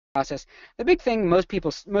process. The big thing most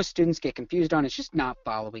students get confused on is just not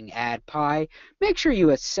following ADPI. Make sure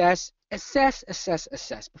you assess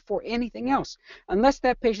before anything else. Unless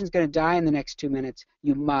that patient's going to die in the next 2 minutes,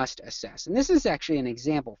 you must assess. And this is actually an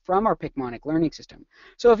example from our Picmonic learning system.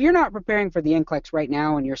 So if you're not preparing for the NCLEX right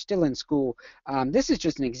now and you're still in school, this is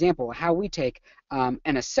just an example of how we take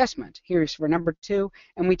an assessment. Here's for number 2,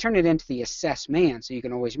 and we turn it into the assess man, so you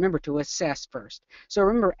can always remember to assess first. So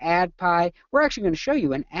remember ADPI, we're actually going to show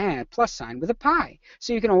you an add plus sign with a pi.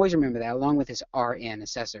 So you can always remember that along with this RN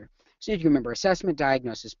assessor. So you can remember assessment,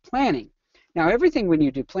 diagnosis, planning. Now everything when you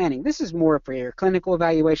do planning, this is more for your clinical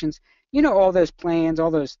evaluations. You know, all those plans, all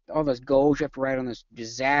those goals you have to write on those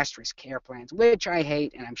disastrous care plans, which I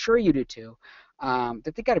hate, and I'm sure you do too,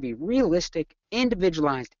 that they got to be realistic,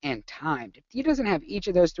 individualized, and timed. If you doesn't have each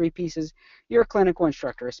of those 3 pieces, you're a clinical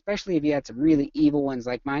instructor, especially if you had some really evil ones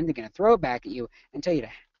like mine, they're going to throw it back at you and tell you to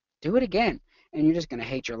do it again. And you're just going to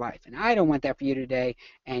hate your life. And I don't want that for you today,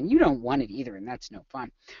 and you don't want it either, and that's no fun.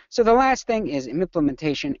 So the last thing is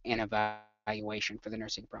implementation and evaluation for the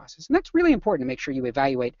nursing process. And that's really important to make sure you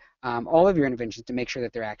evaluate all of your interventions to make sure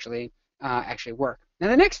that they're actually work. Now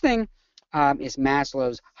the next thing is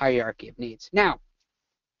Maslow's hierarchy of needs. Now,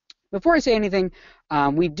 before I say anything,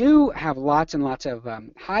 we do have lots and lots of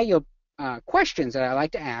high-yield questions that I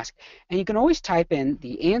like to ask, and you can always type in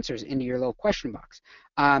the answers into your little question box.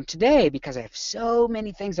 Today, because I have so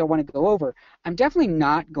many things I want to go over, I'm definitely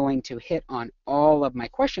not going to hit on all of my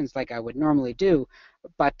questions like I would normally do,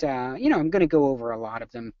 but you know, I'm going to go over a lot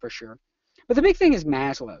of them for sure. But the big thing is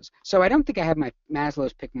Maslow's. So I don't think I have my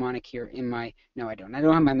Maslow's Picmonic here in my, no I don't. I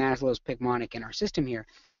don't have my Maslow's Picmonic in our system here.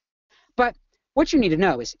 But what you need to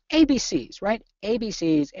know is ABCs, right?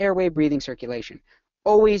 ABCs, airway, breathing, circulation.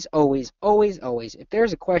 Always, always, always, always, if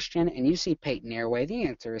there's a question and you see patent airway, the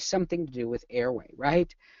answer is something to do with airway,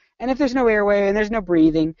 right? And if there's no airway and there's no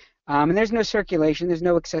breathing and there's no circulation, there's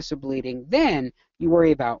no excessive bleeding, then you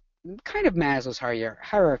worry about kind of Maslow's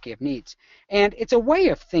hierarchy of needs. And it's a way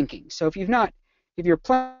of thinking. So if you're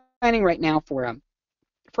planning right now for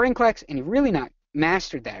NCLEX and you've really not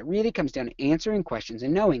mastered that, it really comes down to answering questions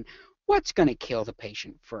and knowing what's going to kill the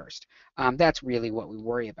patient first. That's really what we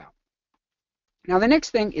worry about. Now the next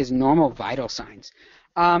thing is normal vital signs.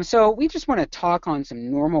 So we just want to talk on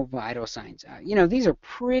some normal vital signs. You know, these are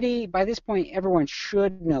pretty, by this point everyone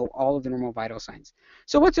should know all of the normal vital signs.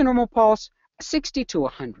 So what's a normal pulse? 60 to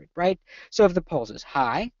 100, right? So if the pulse is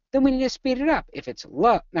high, then we need to speed it up. If it's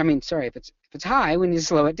low, if it's high, we need to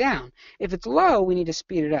slow it down. If it's low, we need to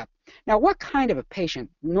speed it up. Now what kind of a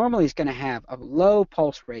patient normally is going to have a low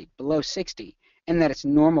pulse rate below 60 and that it's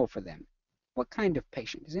normal for them? What kind of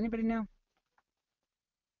patient? Does anybody know?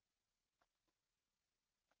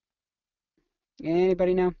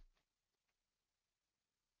 Anybody know?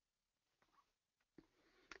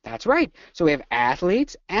 That's right. So we have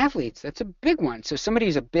athletes. Athletes, that's a big one. So somebody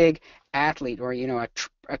who's a big athlete or, you know,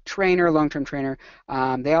 a trainer, long-term trainer,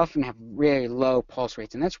 they often have really low pulse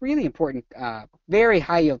rates. And that's really important, very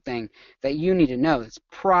high-yield thing that you need to know that's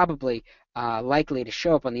probably likely to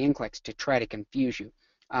show up on the NCLEX to try to confuse you.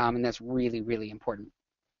 And that's really, really important.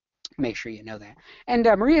 Make sure you know that. And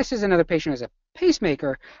Maria says another patient has a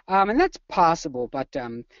pacemaker, and that's possible, but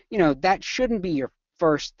you know, that shouldn't be your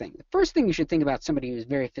first thing. The first thing you should think about somebody who's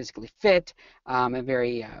very physically fit, and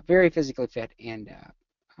very physically fit, and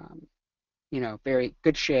you know, very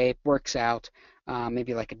good shape, works out,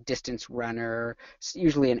 maybe like a distance runner,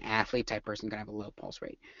 usually an athlete type person going to have a low pulse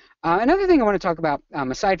rate. Another thing I want to talk about,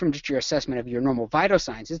 aside from just your assessment of your normal vital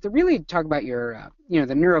signs, is to really talk about your, you know,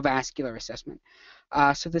 the neurovascular assessment.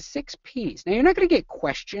 So the 6 Ps. Now you're not going to get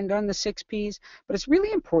questioned on the 6 Ps, but it's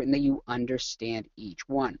really important that you understand each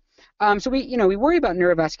one. So we worry about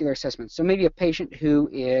neurovascular assessments. So maybe a patient who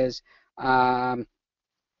is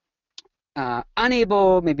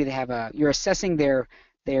unable, maybe they have you're assessing their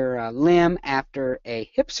limb after a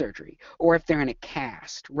hip surgery, or if they're in a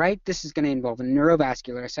cast, right? This is going to involve a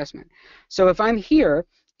neurovascular assessment. So if I'm here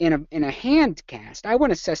in a hand cast, I want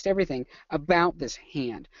to assess everything about this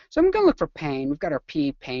hand. So I'm going to look for pain. We've got our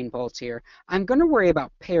P pain pulse here. I'm going to worry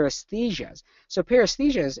about paresthesias. So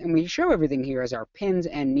paresthesias, and we show everything here as our pins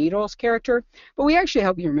and needles character, but we actually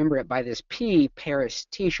help you remember it by this P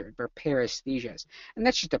paresthesia, or paresthesias. And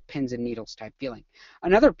that's just a pins and needles type feeling.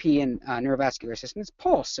 Another P in neurovascular assessment is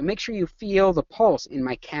pulse. So make sure you feel the pulse in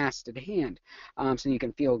my casted hand so you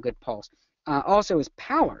can feel a good pulse. Also is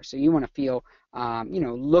power. So you want to feel, you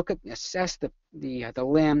know, assess the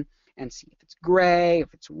limb and see if it's gray,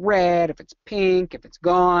 if it's red, if it's pink, if it's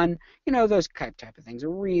gone. Those type of things are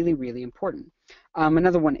really, really important.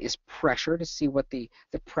 Another one is pressure, to see what the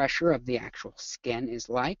pressure of the actual skin is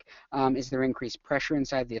like. Is there increased pressure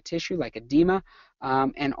inside the tissue, like edema?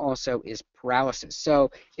 And also is paralysis.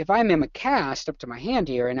 So if I'm in a cast up to my hand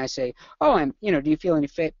here and I say, oh, do you feel any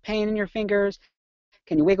pain in your fingers?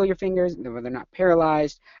 Can you wiggle your fingers? Whether they're not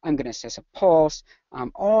paralyzed. I'm going to assess a pulse.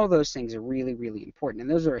 All those things are really, really important. And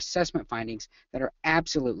those are assessment findings that are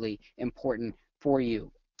absolutely important for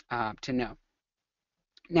you to know.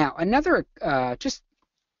 Now, another, just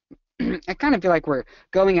I kind of feel like we're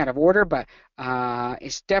going out of order, but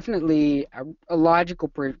it's definitely a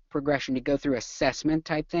logical progression to go through assessment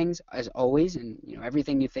type things, as always. And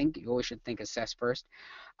everything you think, you always should think assess first.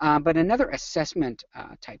 But another assessment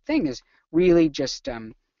type thing is really just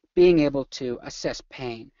being able to assess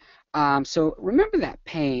pain. So remember that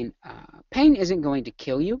pain isn't going to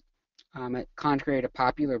kill you, contrary to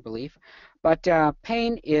popular belief. But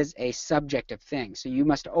pain is a subjective thing, so you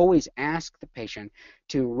must always ask the patient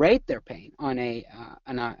to rate their pain on a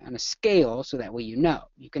scale, so that way you know.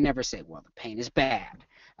 You can never say, well, the pain is bad.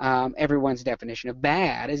 Everyone's definition of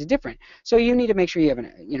bad is different, so you need to make sure you have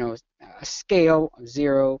a scale of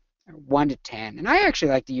 0, 1 to 10. And I actually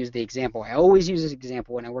like to use the example. I always use this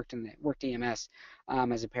example when I worked EMS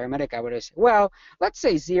as a paramedic. I would say, well, let's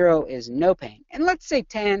say 0 is no pain, and let's say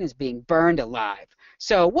 10 is being burned alive.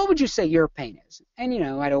 So what would you say your pain is? And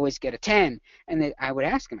I'd always get a 10, and then I would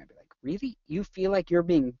ask him, I'd be like, really? You feel like you're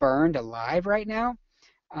being burned alive right now?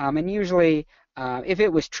 And usually, if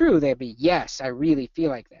it was true, they'd be, yes, I really feel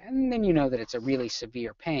like that. And then you know that it's a really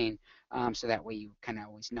severe pain, so that way you kind of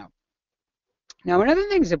always know. Now, another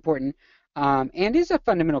thing is important, and is a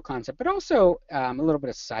fundamental concept, but also a little bit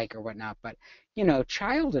of psych or whatnot, but,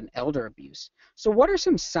 child and elder abuse. So what are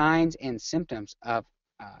some signs and symptoms of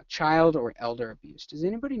child or elder abuse? Does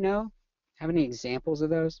anybody know? Have any examples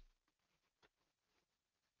of those?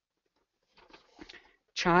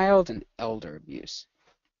 Child and elder abuse.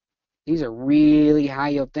 These are really high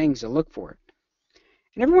yield things to look for.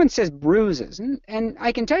 And everyone says bruises, and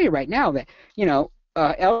I can tell you right now that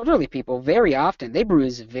elderly people, very often they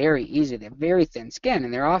bruise very easy. They have very thin skin,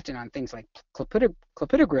 and they're often on things like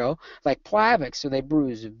clopidogrel, like Plavix, so they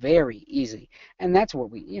bruise very easy. And that's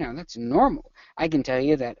what that's normal. I can tell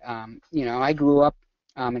you that I grew up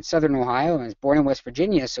in Southern Ohio and was born in West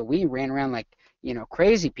Virginia, so we ran around like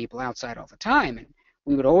crazy people outside all the time, and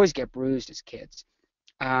we would always get bruised as kids.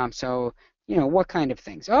 So what kind of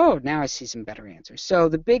things? Oh, now I see some better answers. So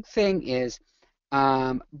the big thing is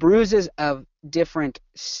bruises of different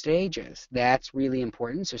stages. That's really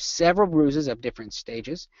important. So several bruises of different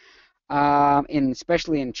stages,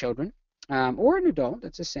 especially in children or an adult.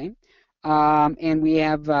 That's the same. And we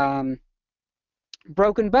have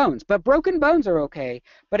broken bones. But broken bones are okay.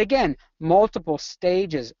 But again, multiple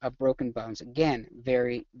stages of broken bones. Again,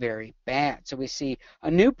 very, very bad. So we see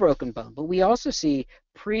a new broken bone, but we also see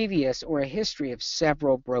previous or a history of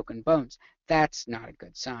several broken bones. That's not a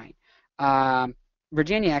good sign.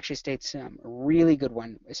 Virginia actually states a really good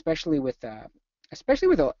one, especially with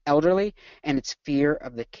the elderly, and it's fear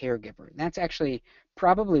of the caregiver. That's actually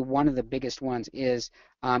probably one of the biggest ones. Is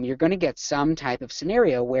you're going to get some type of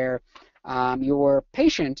scenario where your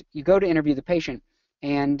patient, you go to interview the patient,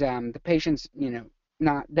 and the patient's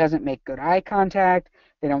doesn't make good eye contact.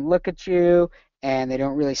 They don't look at you, and they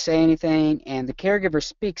don't really say anything, and the caregiver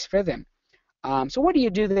speaks for them. So what do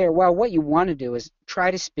you do there? Well, what you want to do is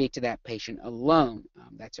try to speak to that patient alone.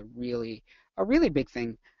 That's a really big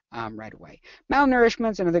thing right away.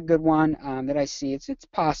 Malnourishment is another good one that I see. It's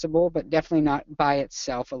possible, but definitely not by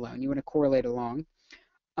itself alone. You want to correlate along.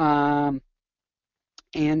 And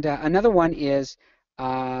another one is,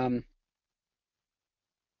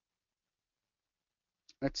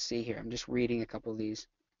 let's see here. I'm just reading a couple of these.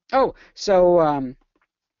 Oh, so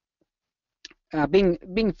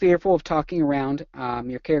being fearful of talking around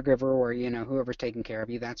your caregiver or whoever's taking care of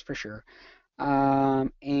you, that's for sure.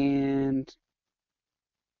 And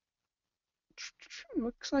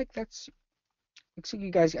looks like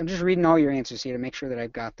you guys. I'm just reading all your answers here to make sure that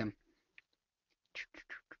I've got them.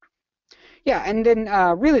 Yeah, and then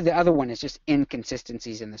really the other one is just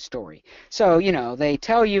inconsistencies in the story. So they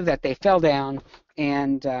tell you that they fell down,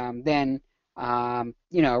 and then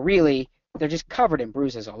really they're just covered in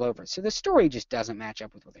bruises all over. So the story just doesn't match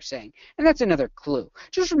up with what they're saying. And that's another clue.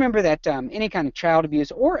 Just remember that any kind of child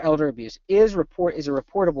abuse or elder abuse is a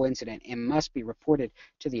reportable incident and must be reported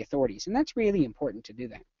to the authorities. And that's really important to do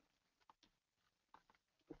that.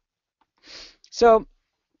 So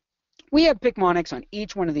we have Picmonics on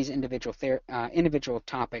each one of these individual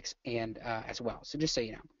topics and as well. So just so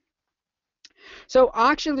you know. So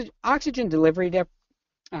oxygen delivery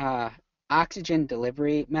oxygen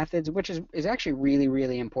delivery methods, which is actually really,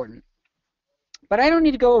 really important. But I don't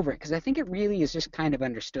need to go over it because I think it really is just kind of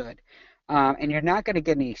understood. And you're not going to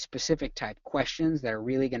get any specific type questions that are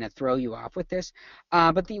really going to throw you off with this.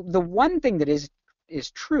 But the one thing that is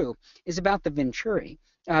true is about the Venturi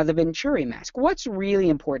mask. What's really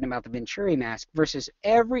important about the Venturi mask versus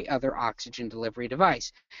every other oxygen delivery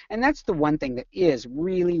device? And that's the one thing that is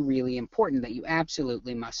really, really important that you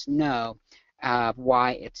absolutely must know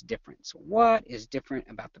why it's different. So what is different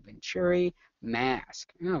about the Venturi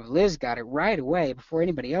mask? Oh, Liz got it right away before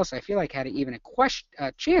anybody else, I feel like, had even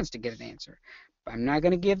a chance to get an answer. But I'm not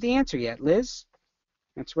going to give the answer yet, Liz.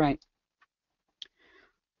 That's right.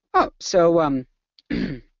 Oh, so um,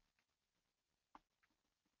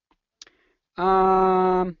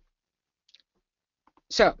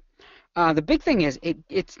 so the big thing is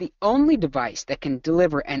it's the only device that can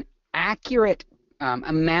deliver an accurate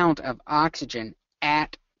amount of oxygen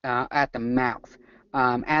at the mouth,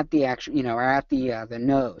 at the actual, or at the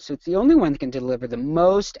nose. So it's the only one that can deliver the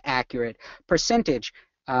most accurate percentage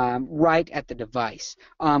right at the device.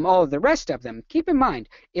 All of the rest of them, keep in mind,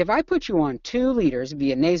 if I put you on 2 liters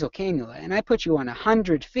via nasal cannula and I put you on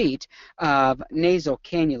 100 feet of nasal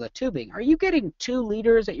cannula tubing, are you getting 2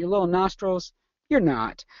 liters at your little nostrils? You're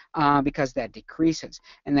not, because that decreases.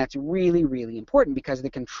 And that's really, really important because the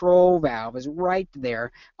control valve is right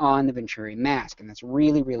there on the Venturi mask, and that's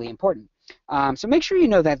really, really important. So make sure you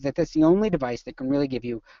know that that's the only device that can really give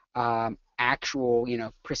you actual,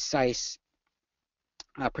 precise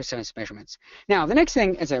measurements. Now, the next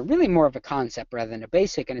thing is really more of a concept rather than a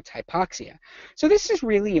basic, and it's hypoxia. So this is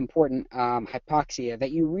really important, hypoxia,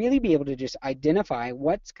 that you really be able to just identify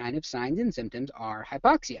what kind of signs and symptoms are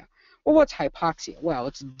hypoxia. Well, what's hypoxia? Well,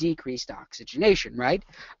 it's decreased oxygenation, right?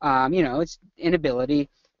 It's inability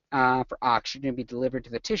for oxygen to be delivered to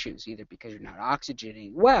the tissues, either because you're not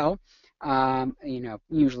oxygenating well,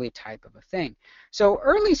 usually type of a thing. So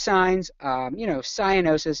early signs,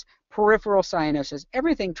 cyanosis, peripheral cyanosis,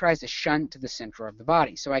 everything tries to shunt to the center of the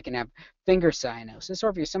body. So I can have finger cyanosis, or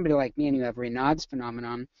if you're somebody like me and you have Raynaud's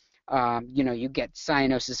phenomenon, you get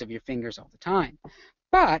cyanosis of your fingers all the time.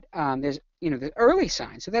 But there's the early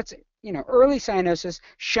signs. So that's early cyanosis,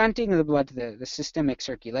 shunting of the blood to the systemic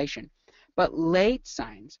circulation. But late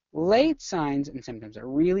signs and symptoms are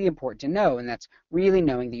really important to know, and that's really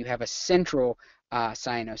knowing that you have a central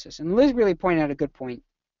cyanosis. And Liz really pointed out a good point.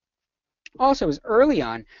 Also, is early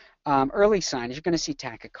on, early signs, you're going to see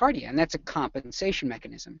tachycardia, and that's a compensation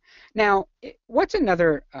mechanism. Now, what's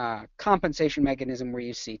another compensation mechanism where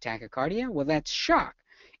you see tachycardia? Well, that's shock.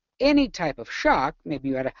 Any type of shock, maybe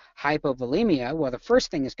you had a hypovolemia, well, the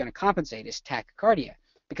first thing that's going to compensate is tachycardia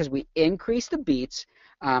because we increase the beats,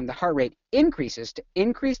 the heart rate increases to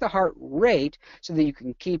increase the heart rate so that you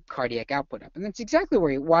can keep cardiac output up. And that's exactly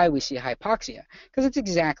why we see hypoxia, because it's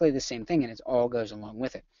exactly the same thing and it all goes along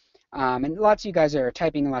with it. And lots of you guys are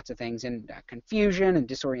typing lots of things, and confusion and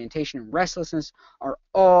disorientation and restlessness are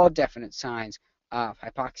all definite signs of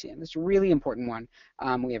hypoxia. And it's a really important one.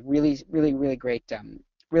 We have really, really, really great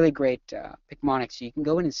Picmonic, so you can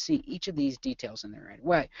go in and see each of these details in the right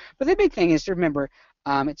way. But the big thing is to remember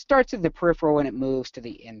it starts at the peripheral and it moves to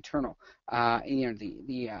the internal,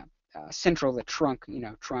 the central, the trunk,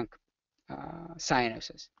 trunk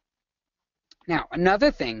cyanosis. Now,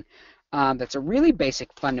 another thing that's a really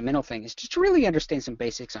basic fundamental thing is just to really understand some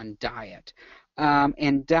basics on diet,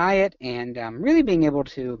 and really being able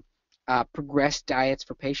to progress diets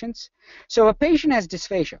for patients. So a patient has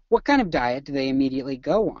dysphagia. What kind of diet do they immediately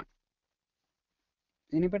go on?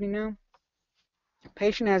 Anybody know? A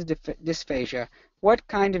patient has dysphagia. What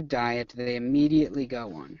kind of diet do they immediately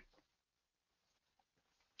go on?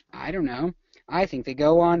 I don't know. I think they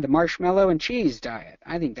go on the marshmallow and cheese diet.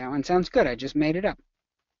 I think that one sounds good. I just made it up.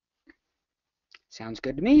 Sounds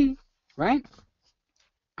good to me, right?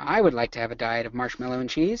 I would like to have a diet of marshmallow and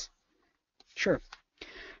cheese. Sure.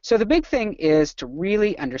 So the big thing is to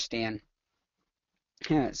really understand.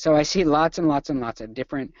 So I see lots and lots and lots of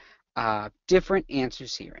different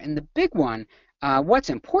answers here. And the big one, what's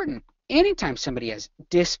important, anytime somebody has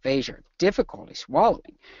dysphagia, difficulty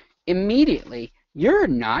swallowing, immediately you're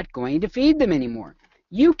not going to feed them anymore.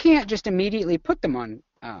 You can't just immediately put them on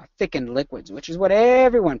thickened liquids, which is what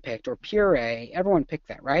everyone picked, or puree. Everyone picked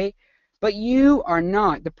that, right? But you are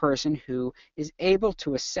not the person who is able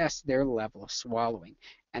to assess their level of swallowing.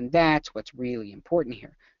 And that's what's really important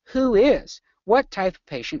here. Who is? What type of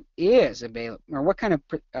patient is available, or what kind of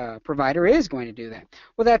provider is going to do that?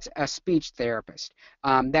 Well, that's a speech therapist.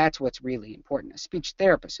 That's what's really important, a speech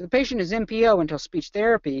therapist. So the patient is NPO until speech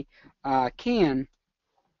therapy can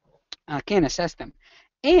can assess them.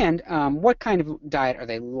 And what kind of diet are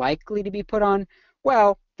they likely to be put on?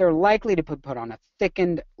 Well, they're likely to be put on a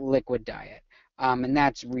thickened liquid diet. And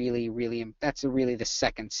that's really the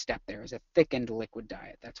second step there is a thickened liquid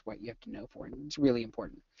diet. That's what you have to know for it. It's really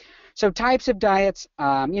important. So types of diets,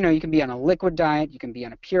 you can be on a liquid diet, you can be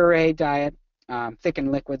on a puree diet,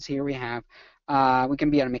 thickened liquids here we have. We can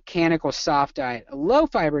be on a mechanical soft diet, a low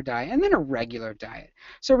fiber diet, and then a regular diet.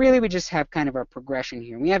 So really we just have kind of our progression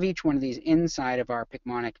here. We have each one of these inside of our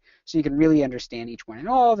Picmonic so you can really understand each one and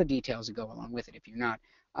all the details that go along with it if you're not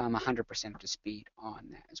 100% up to speed on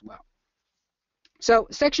that as well. So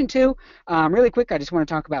section 2, really quick, I just want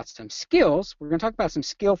to talk about some skills. We're going to talk about some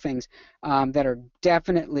skill things that are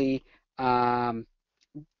definitely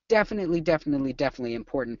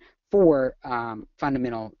important for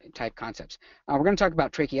fundamental type concepts. We're going to talk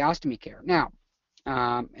about tracheostomy care now,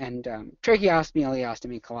 tracheostomy,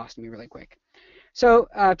 ileostomy, colostomy really quick. So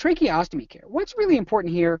tracheostomy care, what's really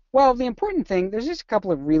important here? Well, the important thing, there's just a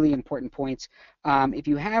couple of really important points. If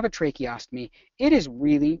you have a tracheostomy, it is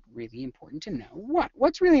really important to know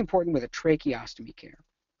what's really important with a tracheostomy care.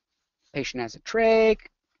 Patient has a trach,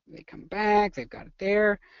 they come back, they've got it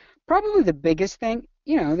there. Probably the biggest thing,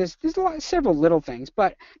 there's several little things,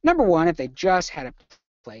 but number one, if they just had it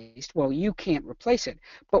placed, well, you can't replace it.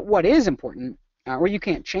 But what is important, or you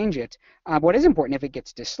can't change it, what is important if it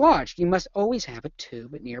gets dislodged, you must always have a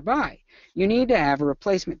tube nearby. You need to have a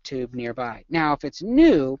replacement tube nearby. Now, if it's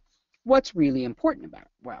new, what's really important about it?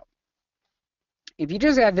 Well, if you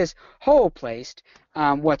just have this hole placed,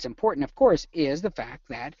 what's important, of course, is the fact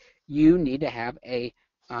that you need to have a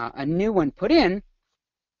new one put in,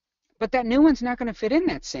 but that new one's not going to fit in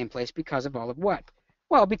that same place because of all of what?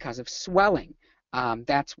 Well, because of swelling.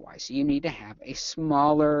 That's why. So you need to have a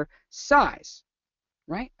smaller size,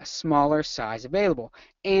 right? A smaller size available.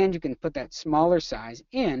 And you can put that smaller size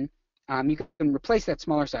in. You can replace that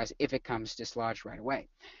smaller size if it comes dislodged right away.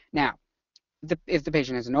 Now, if the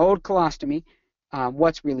patient has an old colostomy,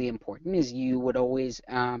 what's really important is you would always,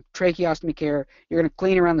 tracheostomy care, you're going to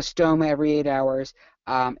clean around the stoma every 8 hours.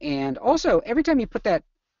 And also, every time you put that,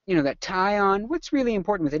 that tie on, what's really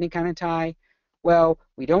important with any kind of tie? Well,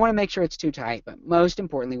 we don't want to make sure it's too tight, but most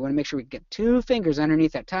importantly, we want to make sure we get 2 fingers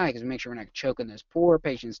underneath that tie because we make sure we're not choking those poor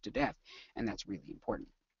patients to death, and that's really important.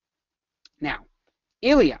 Now,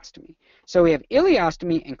 ileostomy. So we have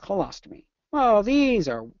ileostomy and colostomy. Well, these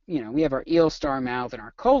are, we have our eel star mouth and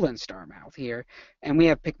our colon star mouth here, and we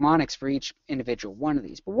have Picmonics for each individual one of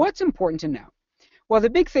these. But what's important to know? Well, the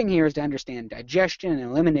big thing here is to understand digestion and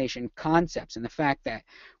elimination concepts and the fact that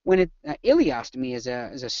when ileostomy is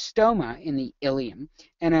a stoma in the ileum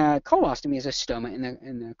and a colostomy is a stoma in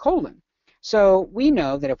the colon. So we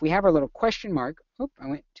know that if we have our little question mark, I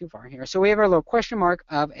went too far here. So we have our little question mark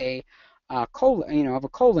of a colon, of a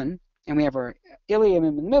colon, and we have our ileum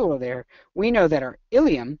in the middle of there. We know that our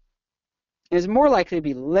ileum is more likely to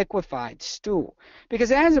be liquefied stool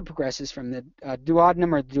because as it progresses from the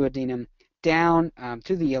duodenum or duodenum down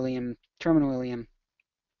to the ileum, terminal ileum,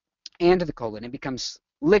 and to the colon, it becomes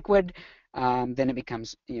liquid. Then it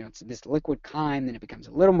becomes, it's this liquid chyme. Then it becomes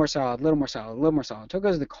a little more solid, a little more solid, a little more solid. Until it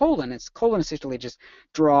goes to the colon. Its colon essentially just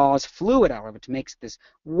draws fluid out of it to make this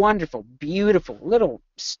wonderful, beautiful little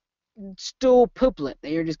stool pooplet that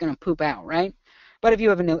you're just going to poop out, right? But if you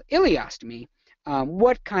have an ileostomy,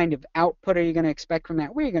 what kind of output are you going to expect from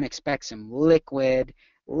that? Well, you're going to expect some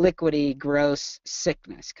liquidy, gross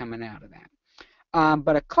sickness coming out of that.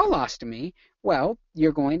 But a colostomy, well,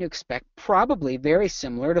 you're going to expect probably very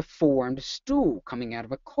similar to formed stool coming out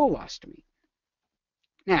of a colostomy.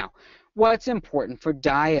 Now, what's important for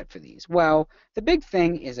diet for these? Well, the big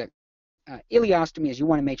thing is a ileostomy is you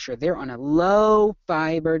want to make sure they're on a low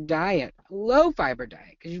fiber diet,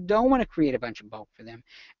 because you don't want to create a bunch of bulk for them.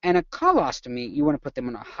 And a colostomy, you want to put them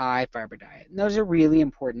on a high fiber diet. And those are really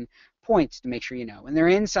important points to make sure you know. And they're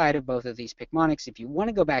inside of both of these Picmonics if you want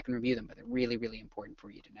to go back and review them, but they're really important for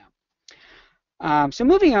you to know. So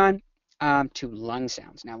moving on to lung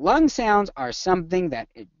sounds. Now, lung sounds are something that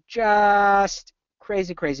is just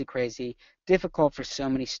crazy difficult for so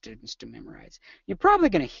many students to memorize. You're probably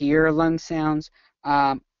going to hear lung sounds.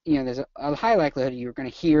 There's a high likelihood you're going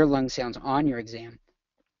to hear lung sounds on your exam.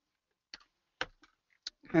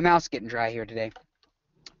 My mouth's getting dry here today.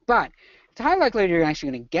 But it's a high likelihood you're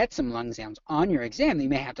actually going to get some lung sounds on your exam that you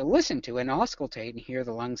may have to listen to and auscultate and hear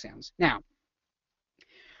the lung sounds. Now,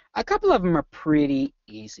 a couple of them are pretty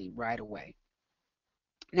easy right away.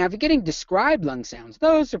 Now, if you're getting described lung sounds,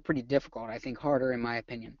 those are pretty difficult, I think harder in my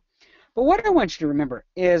opinion. But what I want you to remember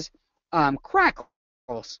is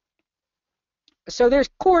crackles. So there's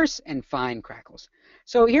coarse and fine crackles.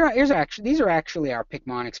 So these are actually our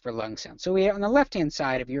Picmonics for lung sound. So we on the left-hand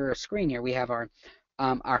side of your screen here, we have our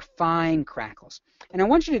fine crackles. And I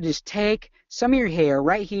want you to just take some of your hair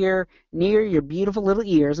right here near your beautiful little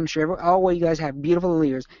ears. I'm sure all you guys have beautiful little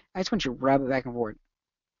ears. I just want you to rub it back and forth.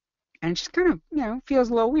 And it just kind of, feels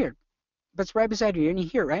a little weird. But it's right beside your ear and you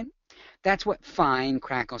hear it, right? That's what fine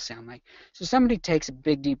crackles sound like. So somebody takes a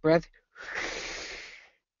big deep breath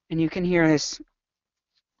and you can hear this,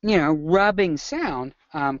 rubbing sound,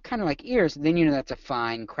 kind of like ears, then you know that's a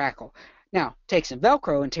fine crackle. Now, take some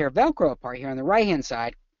Velcro and tear Velcro apart here on the right-hand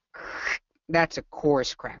side. That's a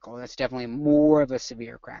coarse crackle. That's definitely more of a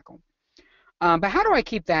severe crackle. But how do I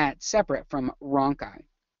keep that separate from rhonchi?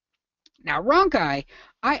 Now, rhonchi,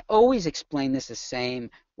 I always explain this the same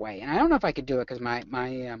way, and I don't know if I could do it because my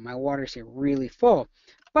water's here really full,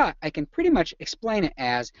 but I can pretty much explain it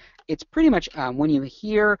as it's pretty much when you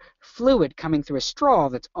hear fluid coming through a straw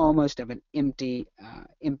that's almost of an empty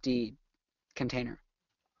container.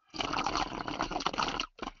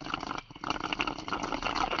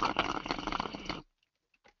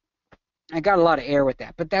 I got a lot of air with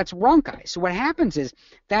that, but that's rhonchi. So what happens is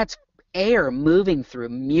that's air moving through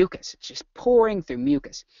mucus. It's just pouring through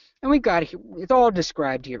mucus. And we've got, it's all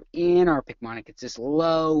described here in our Picmonic. It's this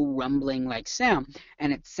low rumbling like sound,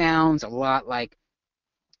 and it sounds a lot like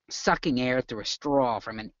sucking air through a straw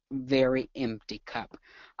from a very empty cup,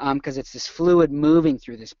 because it's this fluid moving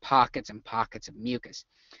through these pockets and pockets of mucus.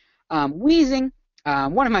 Wheezing,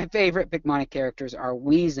 one of my favorite Picmonic characters are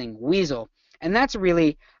Wheezing Weasel, and that's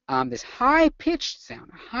really this high-pitched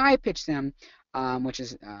sound, which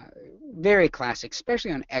is very classic,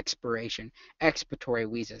 especially on expiratory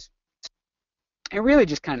wheezes. And really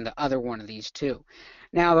just kind of the other one of these two.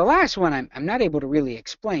 Now, the last one I'm not able to really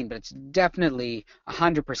explain, but it's definitely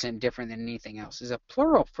 100% different than anything else, is a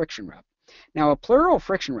pleural friction rub. Now, a pleural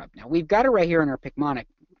friction rub, now we've got it right here in our Picmonic,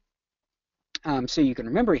 so you can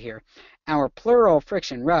remember here, our pleural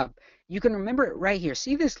friction rub, you can remember it right here.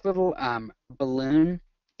 See this little balloon?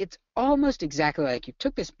 It's almost exactly like you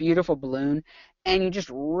took this beautiful balloon and you just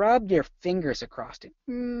rubbed your fingers across it.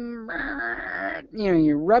 You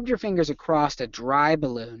rubbed your fingers across a dry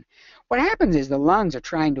balloon. What happens is the lungs are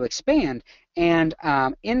trying to expand, and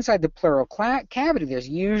inside the pleural cavity, there's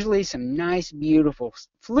usually some nice, beautiful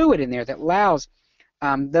fluid in there that allows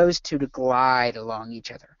those two to glide along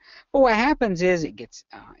each other. But what happens is it gets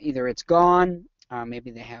either it's gone, maybe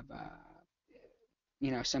they have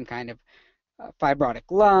some kind of fibrotic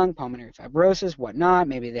lung, pulmonary fibrosis, whatnot.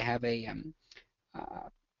 Maybe they have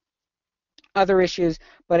other issues,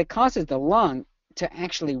 but it causes the lung to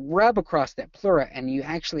actually rub across that pleura, and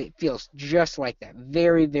it feels just like that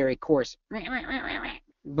very, very coarse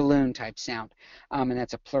balloon type sound, and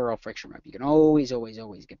that's a pleural friction rub. You can always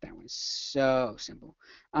get that one. It's so simple,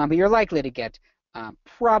 but you're likely to get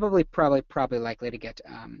probably likely to get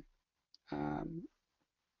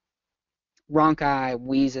rhonchi,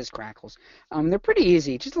 wheezes, crackles. They're pretty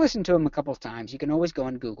easy. Just listen to them a couple of times. You can always go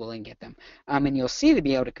on Google and get them, and you'll see to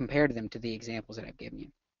be able to compare to them to the examples that I've given you.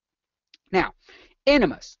 Now,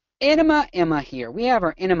 enemas. Enema Emma here. We have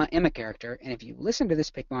our Enema Emma character, and if you listen to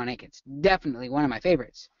this Picmonic, it's definitely one of my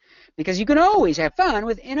favorites, because you can always have fun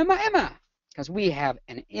with Enema Emma, because we have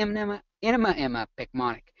an Enema Emma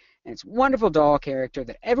Picmonic. And it's a wonderful doll character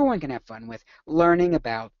that everyone can have fun with, learning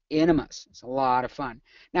about enemas. It's a lot of fun.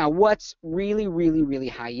 Now, what's really, really, really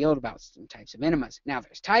high yield about some types of enemas? Now,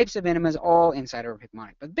 there's types of enemas all inside our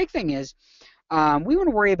Picmonic. But the big thing is we want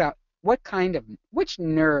to worry about which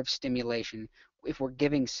nerve stimulation if we're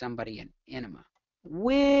giving somebody an enema.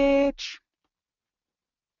 Which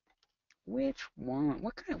one?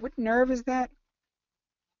 What nerve is that?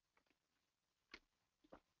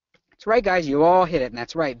 That's right, guys, you all hit it, and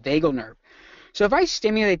that's right, vagal nerve. So if I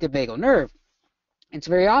stimulate the vagal nerve, it's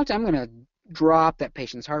very often I'm going to drop that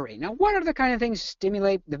patient's heart rate. Now, what are the kind of things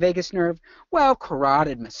stimulate the vagus nerve? Well,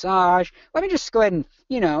 carotid massage. Let me just go ahead and,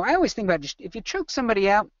 I always think about just if you choke somebody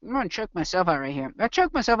out, I'm going to choke myself out right here. If I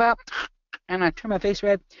choke myself out and I turn my face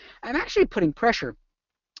red, I'm actually putting pressure,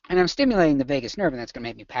 and I'm stimulating the vagus nerve, and that's going to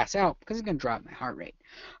make me pass out because it's going to drop my heart rate.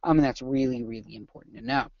 And that's really, really important to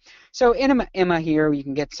know. So Enema Emma here, you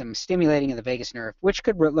can get some stimulating of the vagus nerve, which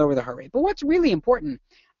could lower the heart rate. But what's really important,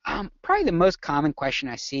 probably the most common question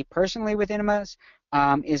I see personally with enemas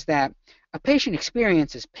is that a patient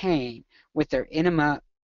experiences pain with their enema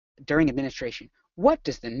during administration. What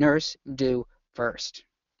does the nurse do first?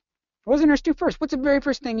 What does the nurse do first? What's the very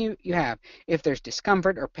first thing you have if there's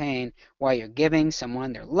discomfort or pain while you're giving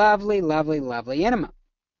someone their lovely, lovely, lovely enema?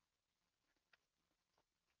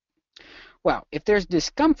 Well, if there's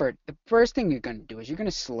discomfort, the first thing you're going to do is you're going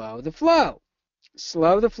to slow the flow.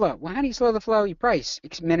 Slow the flow. Well, how do you slow the flow? You probably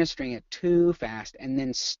administering it too fast and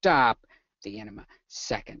then stop the enema.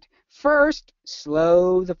 Second, first,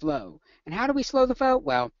 slow the flow. And how do we slow the flow?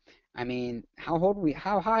 Well, I mean, how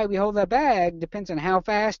high we hold that bag depends on how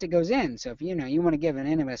fast it goes in. So if you want to give an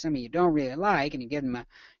enema to somebody you don't really like, and you give them a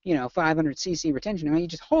 500 cc retention enema, you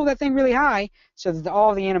just hold that thing really high so that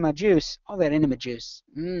all the enema juice, enema juice,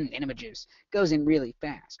 goes in really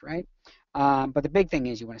fast, right? But the big thing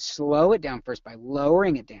is you want to slow it down first by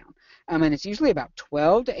lowering it down. And it's usually about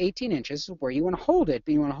 12 to 18 inches where you want to hold it,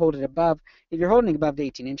 but you want to hold it above. If you're holding it above the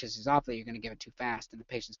 18 inches, is awfully you're going to give it too fast, and the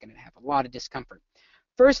patient's going to have a lot of discomfort.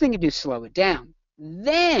 First thing you do, slow it down.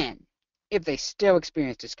 Then, if they still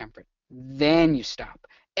experience discomfort, then you stop.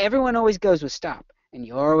 Everyone always goes with stop, and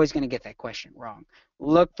you're always going to get that question wrong.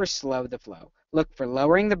 Look for slow the flow. Look for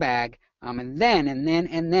lowering the bag, and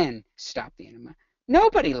then stop the enema.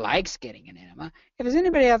 Nobody likes getting an enema. If there's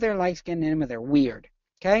anybody out there that likes getting an enema, they're weird.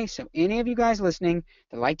 Okay, so any of you guys listening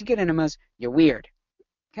that like to get enemas, you're weird.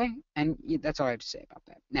 Okay, and that's all I have to say about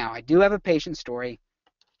that. Now, I do have a patient story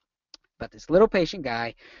about this little patient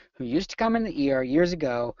guy who used to come in the ER years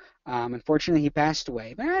ago. Unfortunately, he passed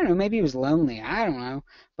away. But I don't know, maybe he was lonely. I don't know.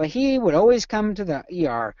 But he would always come to the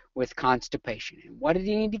ER with constipation. And what did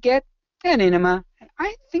he need to get? An enema. And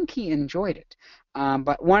I think he enjoyed it.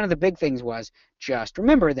 But one of the big things was just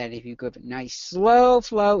remember that if you give a nice slow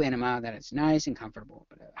flow enema, that it's nice and comfortable.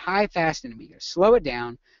 But a high fast enema, you got to slow it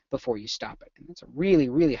down before you stop it. And that's a really,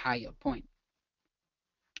 really high yield point,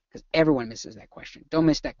 because everyone misses that question. Don't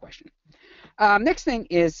miss that question. Next thing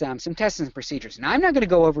is some tests and procedures. And I'm not going to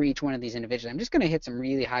go over each one of these individually. I'm just going to hit some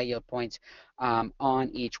really high yield points on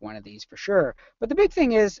each one of these for sure. But the big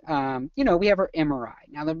thing is, we have our MRI.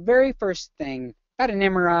 Now, the very first thing about an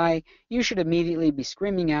MRI, you should immediately be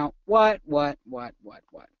screaming out, what? What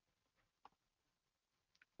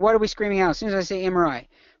are we screaming out as soon as I say MRI?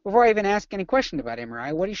 Before I even ask any question about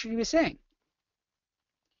MRI, what should you be saying?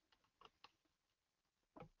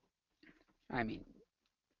 I mean,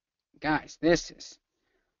 guys, this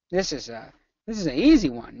is an easy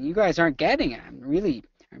one. You guys aren't getting it. I'm really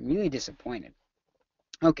disappointed.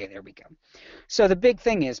 Okay, there we go. So the big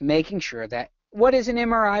thing is making sure that what is an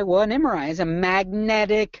MRI? Well, an MRI is a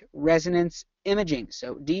magnetic resonance imaging.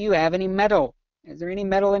 So do you have any metal? Is there any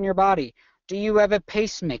metal in your body? Do you have a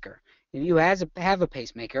pacemaker? If you have a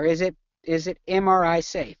pacemaker, is it MRI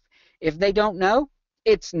safe? If they don't know,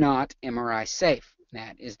 it's not MRI safe.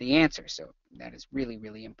 That is the answer. So that is really,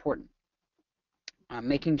 really important.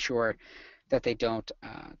 Making sure that they don't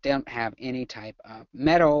have any type of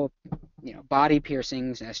metal, body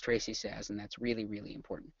piercings, as Tracy says, and that's really, really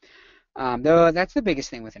important. Though that's the biggest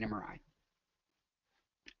thing with an MRI.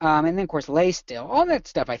 And then, of course, lay still. All that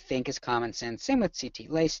stuff, I think, is common sense. Same with CT.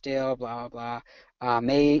 Lay still, blah, blah.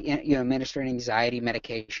 Administer an anxiety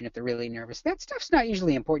medication if they're really nervous. That stuff's not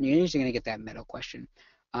usually important. You're usually going to get that metal question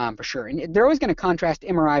for sure. And they're always going to contrast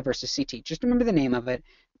MRI versus CT. Just remember the name of it,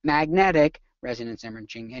 magnetic resonance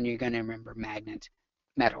imaging, and you're going to remember magnet,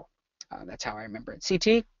 metal. That's how I remember it.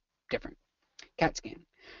 CT, different. CAT scan.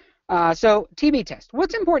 So TB test.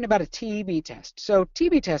 What's important about a TB test? So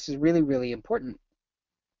TB test is really, really important.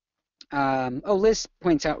 Liz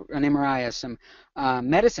points out an MRI as some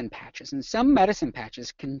medicine patches, and some medicine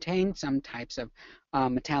patches contain some types of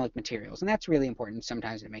metallic materials, and that's really important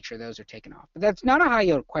sometimes to make sure those are taken off. But that's not a high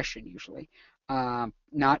yield question usually,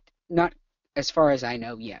 not as far as I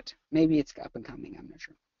know yet. Maybe it's up and coming, I'm not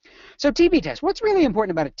sure. So TB test. What's really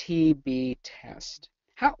important about a TB test?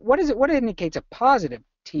 What is it? What indicates a positive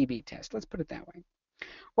TB test? Let's put it that way.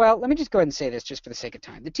 Well, let me just go ahead and say this just for the sake of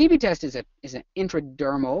time. The TB test is an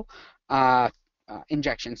intradermal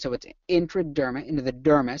injection, so it's intraderma into the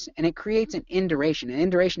dermis, and it creates an induration. An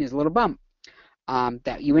induration is a little bump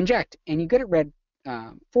that you inject, and you get it read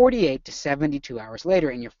 48 to 72 hours later,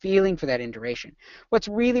 and you're feeling for that induration. What's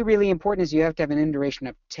really, really important is you have to have an induration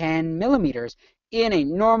of 10 millimeters in a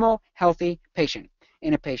normal, healthy patient.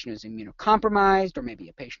 In a patient who's immunocompromised, or maybe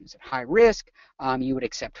a patient who's at high risk, you would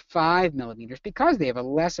accept 5 millimeters because they have a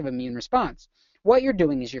less of immune response. What you're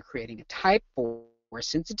doing is you're creating a type 4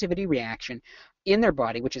 sensitivity reaction in their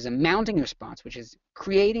body, which is a mounting response, which is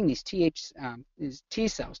creating these T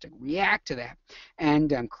cells to react to that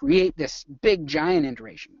and create this big giant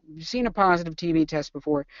induration. You've seen a positive TB test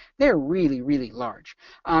before. They're really, really large.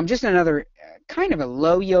 Just another kind of a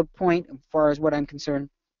low yield point as far as what I'm concerned.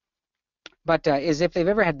 But is if they've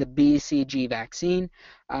ever had the BCG vaccine,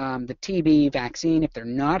 the TB vaccine, if they're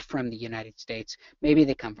not from the United States, maybe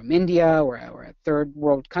they come from India or a third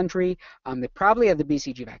world country, they probably have the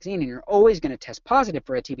BCG vaccine, and you're always going to test positive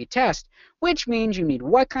for a TB test, which means you need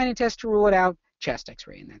what kind of test to rule it out? chest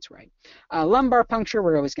x-ray, and that's right. Lumbar puncture,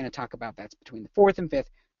 we're always going to talk about that's between the fourth and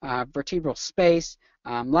fifth vertebral space.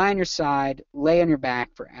 Lie on your side, lay on your back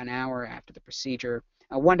for an hour after the procedure.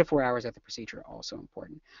 1 to 4 hours after the procedure, also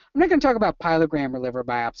important. I'm not going to talk about pyelogram or liver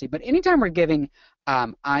biopsy, but anytime we're giving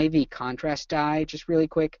IV contrast dye, just really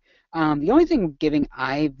quick, the only thing giving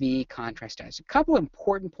IV contrast dye is a couple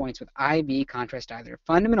important points with IV contrast dye. They're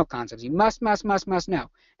fundamental concepts you must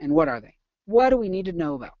know. And what are they? What do we need to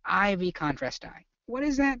know about IV contrast dye? What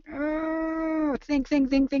is that? Oh,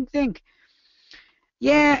 think.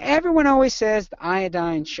 Yeah, everyone always says the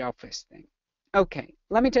iodine shellfish thing. Okay,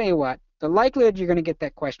 let me tell you what. The likelihood you're going to get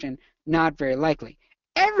that question, not very likely.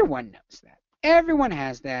 Everyone knows that. Everyone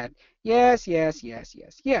has that. Yes.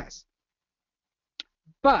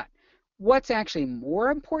 But what's actually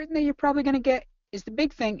more important that you're probably going to get is the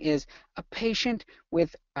big thing is a patient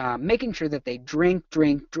with making sure that they drink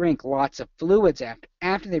lots of fluids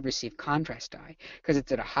after they receive contrast dye, because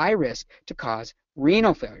it's at a high risk to cause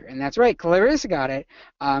renal failure. And that's right, Clarissa got it,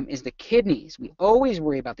 is the kidneys. We always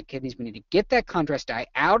worry about the kidneys. We need to get that contrast dye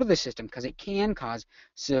out of the system because it can cause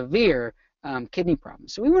severe kidney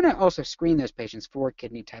problems. So we want to also screen those patients for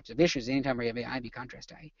kidney types of issues anytime we have an IV contrast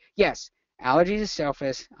dye. Yes, allergies to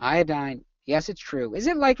shellfish, iodine, yes, it's true. Is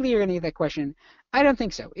it likely you're going to get that question? I don't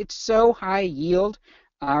think so. It's so high yield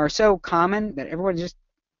or so common that everyone just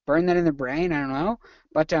burn that in their brain. I don't know.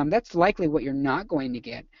 But that's likely what you're not going to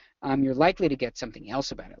get. You're likely to get something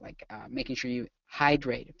else about it, like making sure you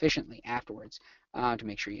hydrate efficiently afterwards to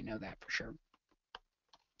make sure you know that for sure.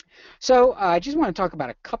 So I just want to talk about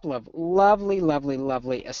a couple of lovely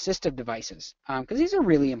assistive devices because these are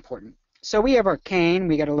really important. So we have our cane.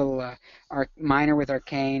 We got a little our miner with our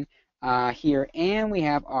cane here, and we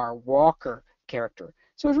have our walker character.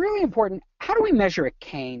 So it's really important. How do we measure a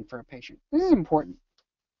cane for a patient? This is important.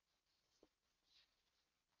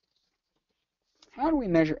 How do we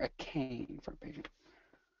measure a cane for a patient?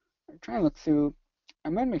 I'm trying to look through.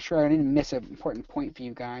 I'm going to make sure I didn't miss an important point for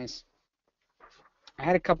you guys. I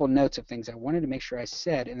had a couple notes of things I wanted to make sure I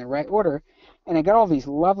said in the right order, and I got all these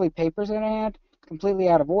lovely papers that I had completely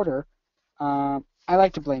out of order. I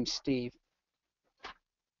like to blame Steve.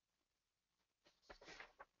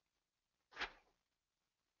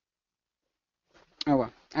 Oh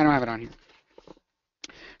well, I don't have it on here.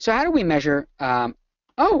 So how do we measure?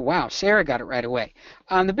 Oh wow, Sarah got it right away.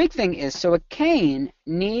 The big thing is, so a cane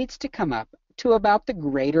needs to come up to about the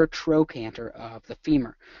greater trochanter of the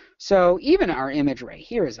femur. So even our image right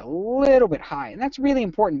here is a little bit high, and that's really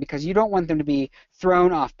important because you don't want them to be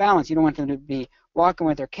thrown off balance. You don't want them to be walking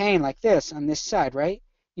with their cane like this on this side, right?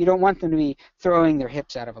 You don't want them to be throwing their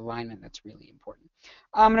hips out of alignment. That's really important.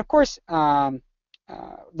 And of course, the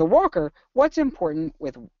walker, what's important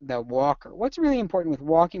with the walker? What's really important with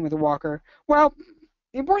walking with a walker? Well,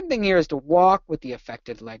 the important thing here is to walk with the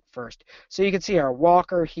affected leg first. So you can see our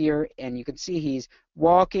walker here, and you can see he's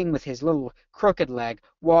walking with his little crooked leg,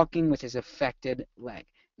 walking with his affected leg.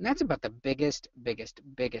 And that's about the biggest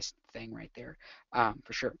thing right there,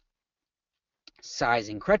 for sure.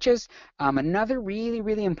 Sizing crutches. Another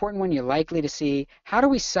really important one you're likely to see. How do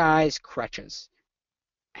we size crutches?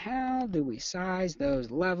 How do we size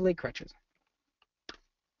those lovely crutches?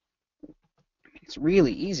 It's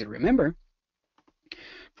really easy to remember.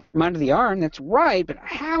 From under the arm, that's right, but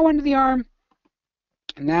how under the arm?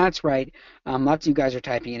 And that's right. Lots of you guys are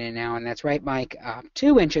typing it in now, and that's right, Mike.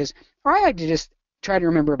 2 inches, or I like to just try to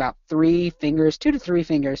remember about 3 fingers, 2 to 3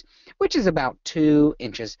 fingers, which is about 2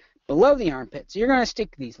 inches below the armpit. So you're going to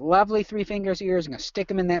stick these lovely 3 fingers of yours, you're going to stick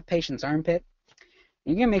them in that patient's armpit.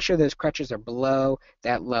 You're going to make sure those crutches are below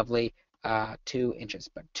that lovely 2 inches,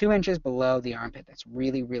 but 2 inches below the armpit. That's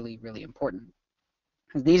really important.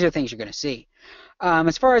 These are things you're going to see.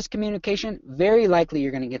 As far as communication, very likely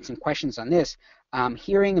you're going to get some questions on this.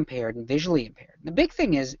 Hearing impaired and visually impaired. The big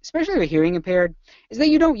thing is, especially with hearing impaired, is that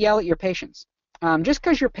you don't yell at your patients. Just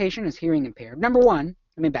because your patient is hearing impaired, number one,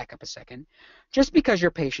 let me back up a second. Just because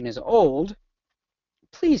your patient is old,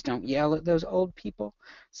 please don't yell at those old people.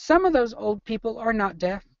 Some of those old people are not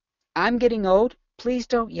deaf. I'm getting old. Please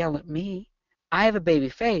don't yell at me. I have a baby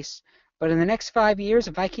face. But in the next 5 years,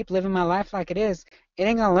 if I keep living my life like it is, it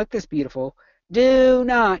ain't going to look this beautiful. Do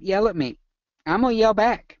not yell at me. I'm going to yell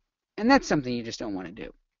back. And that's something you just don't want to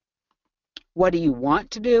do. What do you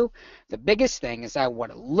want to do? The biggest thing is I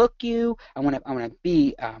want to look you. I want to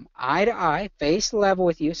be eye to eye, face level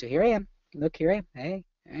with you. So here I am. Look, here I am.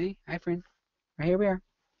 Hey, hi, friend. Right, here we are.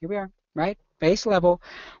 Here we are. Right? Face level.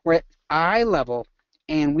 We're at eye level.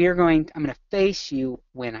 And I'm going to face you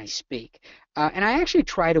when I speak. And I actually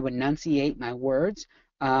try to enunciate my words.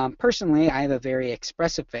 Personally, I have a very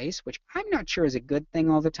expressive face, which I'm not sure is a good thing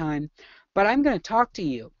all the time. but I'm going to talk to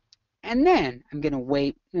you. And then I'm going to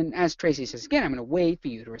wait, and as Tracy says again, I'm going to wait for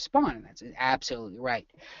you to respond, and that's absolutely right.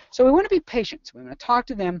 So we want to be patient. So we want to talk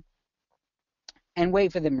to them and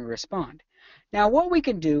wait for them to respond. Now, what we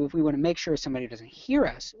can do if we want to make sure somebody doesn't hear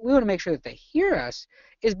us, we want to make sure that they hear us,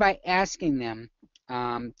 is by asking them,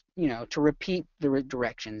 to repeat the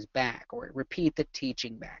directions back or repeat the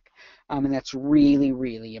teaching back. And that's really,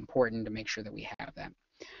 really important to make sure that we have that.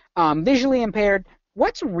 Visually impaired,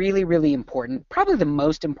 what's really, really important, probably the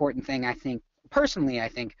most important thing I think, personally I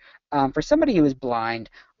think, for somebody who is blind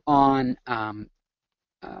on, I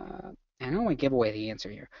don't want to give away the answer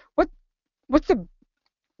here. What's the,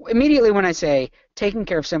 immediately when I say taking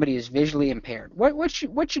care of somebody who's visually impaired, what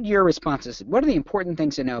should your responses, what are the important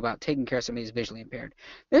things to know about taking care of somebody who's visually impaired?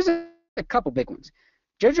 There's a couple big ones.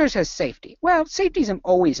 JoJo says safety. Well, safety is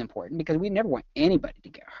always important because we never want anybody to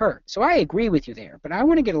get hurt. So I agree with you there, but I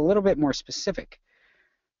want to get a little bit more specific.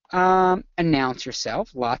 Announce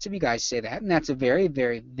yourself. Lots of you guys say that, and that's a very,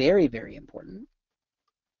 very, very, very important.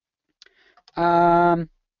 Don't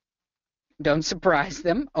surprise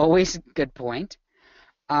them. Always a good point.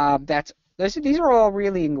 These are all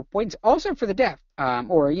really good points. Also for the deaf,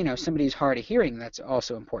 or somebody who's hard of hearing, that's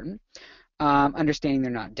also important. Understanding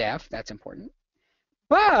they're not deaf, that's important.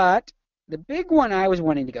 But the big one I was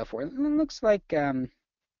wanting to go for, it looks like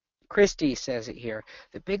Christy says it here.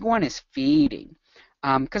 The big one is feeding,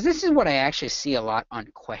 because this is what I actually see a lot on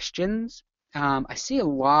questions. I see a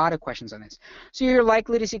lot of questions on this. So you're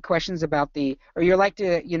likely to see questions about or you're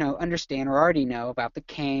likely to, understand or already know about the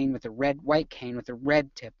cane with the white cane with the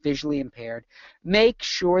red tip, visually impaired. Make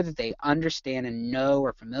sure that they understand and know or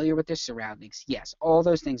are familiar with their surroundings. Yes, all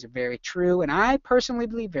those things are very true, and I personally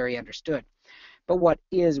believe very understood. But what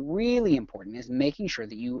is really important is making sure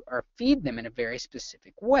that you feed them in a very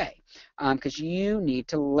specific way, because you need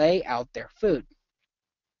to lay out their food.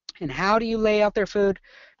 And how do you lay out their food?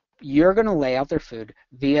 You're going to lay out their food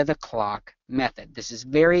via the clock method. This is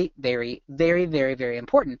very, very, very, very, very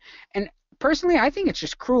important. And personally, I think it's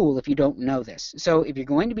just cruel if you don't know this. So if you're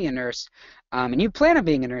going to be a nurse, and you plan on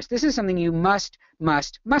being a nurse, this is something you must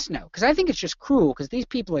know. Because I think it's just cruel because these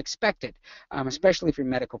people expect it, especially if you're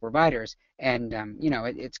medical providers. And,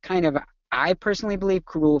 it's kind of, I personally believe,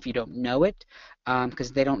 cruel if you don't know it,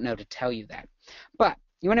 because they don't know to tell you that. But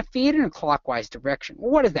you want to feed in a clockwise direction.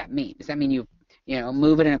 Well, what does that mean? Does that mean you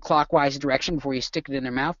move it in a clockwise direction before you stick it in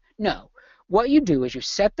their mouth? No. What you do is you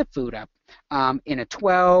set the food up in a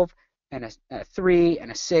 12 and a 3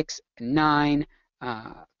 and a 6 and 9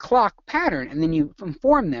 clock pattern, and then you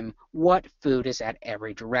inform them what food is at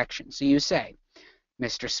every direction. So you say,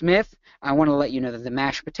 Mr. Smith, I want to let you know that the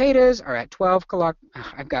mashed potatoes are at 12 o'clock.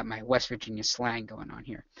 I've got my West Virginia slang going on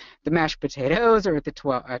here. The mashed potatoes are at the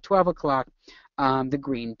 12 o'clock. The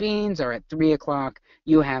green beans are at 3 o'clock.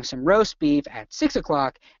 You have some roast beef at 6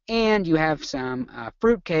 o'clock, and you have some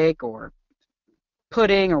fruit cake or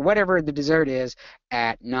pudding or whatever the dessert is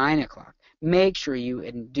at 9 o'clock. Make sure you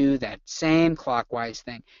do that same clockwise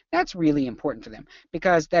thing. That's really important for them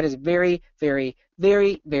because that is very, very,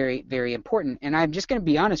 very, very, very important. And I'm just going to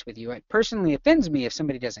be honest with you. It personally offends me if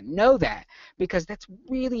somebody doesn't know that because that's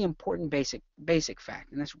really important basic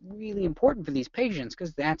fact. And that's really important for these patients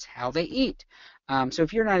because that's how they eat. So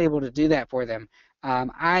if you're not able to do that for them,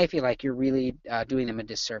 I feel like you're really doing them a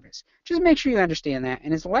disservice. Just make sure you understand that.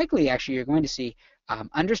 And it's likely actually you're going to see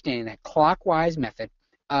understanding that clockwise method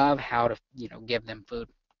of how to give them food.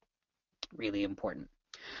 Really important.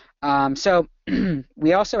 So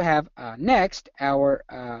we also have next our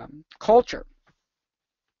culture.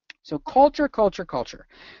 So culture.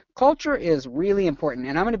 Culture is really important,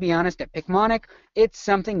 and I'm going to be honest, at Picmonic, it's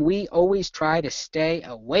something we always try to stay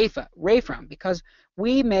away from because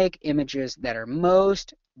we make images that are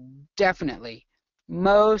most definitely,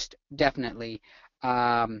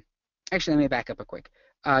 actually, let me back up a quick.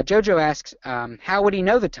 Jojo asks, how would he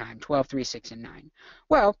know the time, 12, 3, 6, and 9?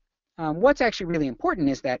 Well, what's actually really important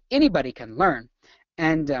is that anybody can learn.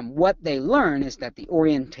 And what they learn is that the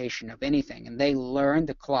orientation of anything, and they learn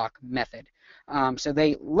the clock method. So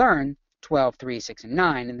they learn 12, 3, 6, and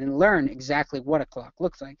 9, and then learn exactly what a clock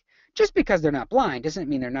looks like. Just because they're not blind doesn't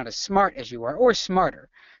mean they're not as smart as you are, or smarter.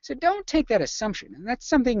 So don't take that assumption. And that's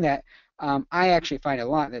something that I actually find a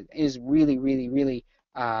lot that is really, really, really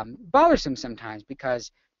bothersome sometimes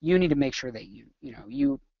because you need to make sure that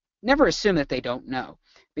you never assume that they don't know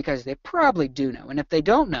because they probably do know. And if they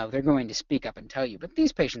don't know, they're going to speak up and tell you. But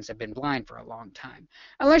these patients have been blind for a long time.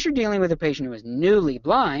 Unless you're dealing with a patient who is newly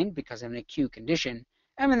blind because of an acute condition,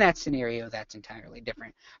 in that scenario, that's entirely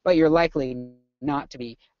different. But you're likely not to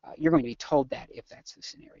be, you're going to be told that if that's the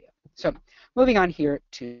scenario. So moving on here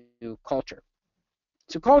to culture.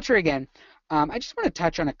 So culture again, I just want to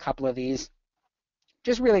touch on a couple of these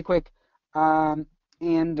just really quick, and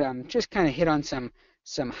just kind of hit on some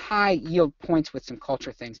high yield points with some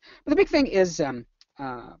culture things. But the big thing is,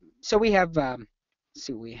 so we have, let's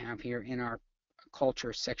see what we have here in our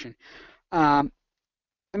culture section. Um,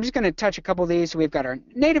 I'm just going to touch a couple of these. So we've got our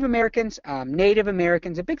Native Americans. Native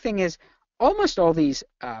Americans, the big thing is almost all these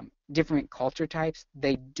different culture types,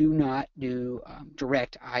 they do not do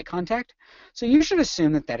direct eye contact. So you should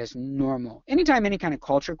assume that that is normal. Anytime any kind of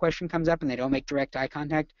culture question comes up and they don't make direct eye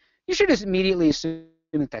contact, you should just immediately assume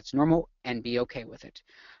that that's normal and be okay with it.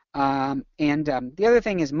 The other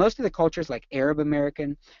thing is most of the cultures like Arab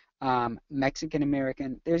American, Mexican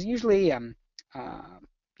American, there's usually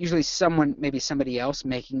someone, maybe somebody else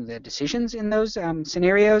making the decisions in those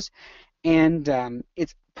scenarios, and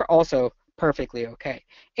it's also perfectly okay.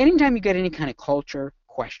 Anytime you get any kind of culture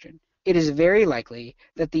question, it is very likely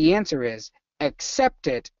that the answer is accept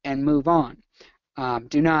it and move on.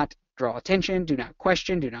 Do not draw attention, do not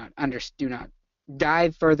question, do not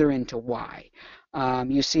dive further into why.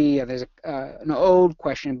 You see, there's an old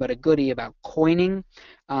question, but a goodie about coining.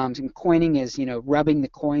 And coining is, rubbing the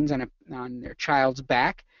coins on their child's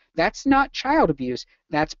back. That's not child abuse.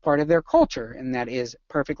 That's part of their culture, and that is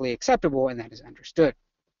perfectly acceptable, and that is understood.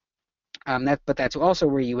 But that's also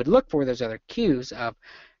where you would look for those other cues of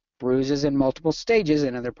bruises in multiple stages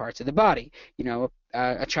in other parts of the body.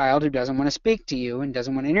 A child who doesn't want to speak to you and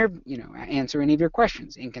doesn't want to answer any of your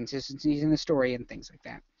questions, inconsistencies in the story, and things like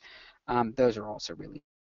that. Those are also really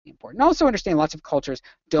important. Also understand lots of cultures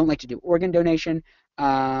don't like to do organ donation,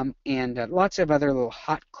 and lots of other little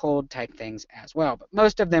hot, cold type things as well. But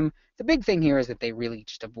most of them, the big thing here is that they really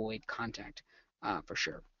just avoid contact for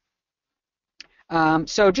sure.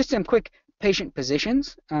 So just some quick patient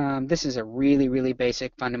positions. This is a really, really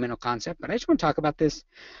basic fundamental concept, but I just want to talk about this.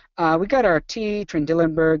 We got our T.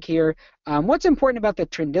 Trendelenburg here. What's important about the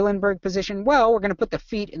Trendelenburg position? Well, we're going to put the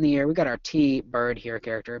feet in the air. We got our T. Bird here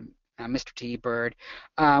character, Mr. T. Bird.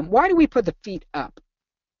 Why do we put the feet up?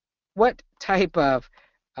 What type of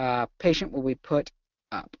patient will we put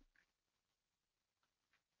up?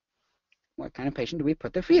 What kind of patient do we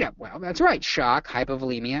put their feet up? Well, that's right. Shock,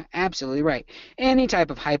 hypovolemia, absolutely right. Any type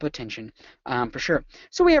of hypotension, for sure.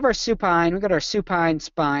 So we have our supine. We've got our supine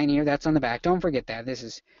spine here. That's on the back. Don't forget that. This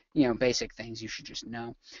is, basic things you should just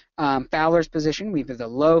know. Fowler's position. We have the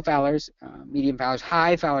low Fowler's, medium Fowler's,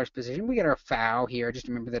 high Fowler's position. We got our fow here. Just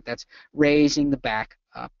remember that that's raising the back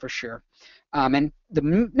up for sure. And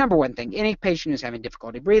the number one thing, any patient who's having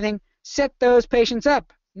difficulty breathing, set those patients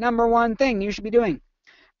up. Number one thing you should be doing.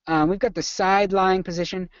 We've got the side lying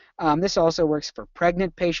position. This also works for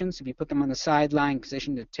pregnant patients. If you put them on the side lying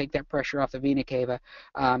position to take that pressure off the vena cava.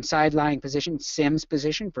 Side lying position, Sims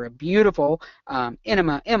position for a beautiful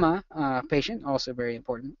enema patient, also very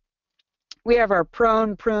important. We have our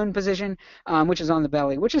prone position, which is on the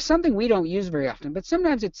belly, which is something we don't use very often, but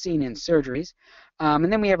sometimes it's seen in surgeries.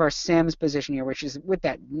 And then we have our Sims position here, which is with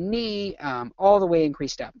that knee all the way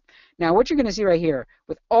increased up. Now, what you're going to see right here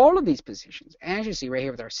with all of these positions, as you see right here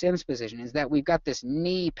with our Sims position, is that we've got this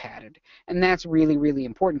knee padded. And that's really, really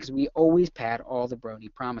important because we always pad all the Brody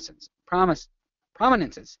prominences.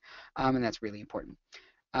 And that's really important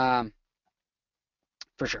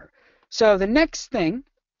for sure. So the next thing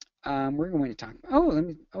we're going to talk.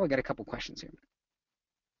 I got a couple questions here.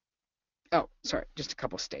 Oh, sorry, just a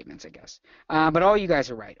couple statements, I guess. But all you guys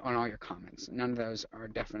are right on all your comments. None of those are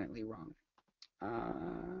definitely wrong.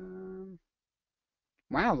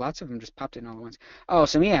 Wow, lots of them just popped in all at once. Oh,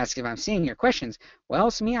 Samia asks if I'm seeing your questions.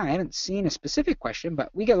 Well, Samia, I haven't seen a specific question, but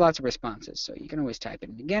we get lots of responses, so you can always type it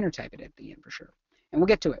in again or type it at the end for sure. And we'll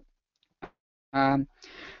get to it.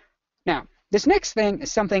 Now, this next thing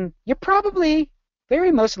is something you're probably,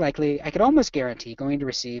 very most likely, I could almost guarantee, going to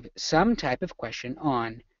receive some type of question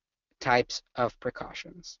on types of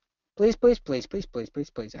precautions. Please, please, please, please, please, please,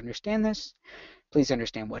 please understand this. Please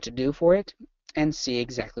understand what to do for it and see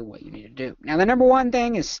exactly what you need to do. Now, the number one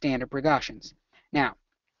thing is standard precautions. Now,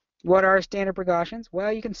 what are standard precautions?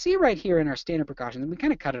 Well, you can see right here in our standard precautions, and we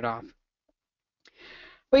kind of cut it off.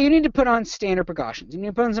 But you need to put on standard precautions. You need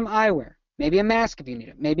to put on some eyewear, maybe a mask if you need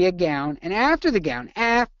it, maybe a gown, and after the gown,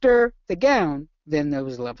 then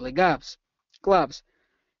those lovely gloves.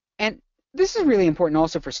 And this is really important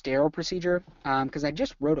also for sterile procedure, because I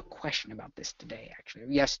just wrote a question about this today, actually, or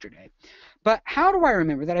yesterday. But how do I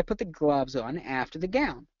remember that I put the gloves on after the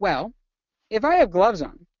gown? Well, if I have gloves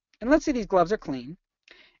on, and let's say these gloves are clean,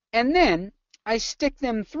 and then I stick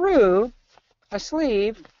them through a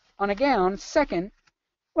sleeve on a gown second,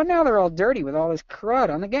 well, now they're all dirty with all this crud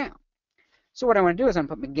on the gown. So what I want to do is I'm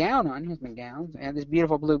going to put my gown on. Here's my gown. I have this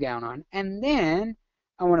beautiful blue gown on, and then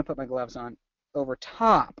I want to put my gloves on over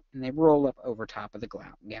top, and they roll up over top of the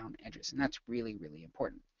gown edges, and that's really, really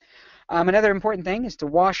important. Another important thing is to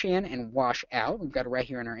wash in and wash out. We've got it right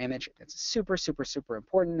here in our image. That's super, super, super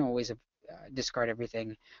important. Always discard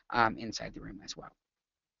everything inside the room as well.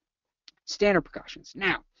 Standard precautions.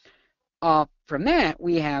 Now, from that,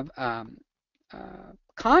 we have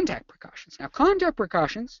contact precautions. Now, contact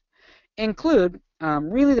precautions include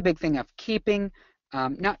really the big thing of keeping,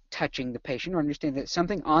 not touching the patient, or understand that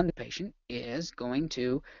something on the patient is going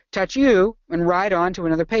to touch you and ride on to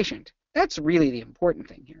another patient. That's really the important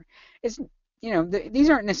thing here. It's, these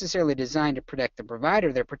aren't necessarily designed to protect the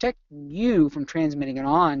provider. They're protecting you from transmitting it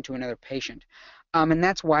on to another patient. And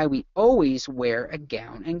that's why we always wear a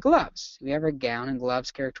gown and gloves. We have our gown and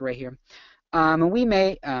gloves character right here. And we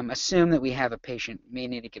may assume that we have a patient, may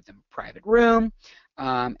need to give them a private room,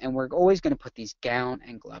 and we're always going to put these gown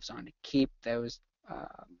and gloves on to keep those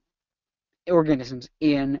organisms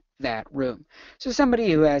in that room. So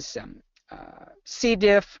somebody who has some C.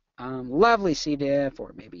 diff, lovely C. diff,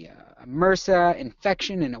 or maybe a MRSA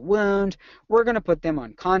infection in a wound, we're going to put them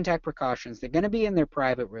on contact precautions. They're going to be in their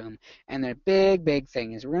private room, and the big, big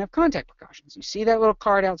thing is we're going to have contact precautions. You see that little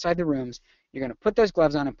card outside the rooms, you're going to put those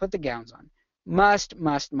gloves on and put the gowns on. Must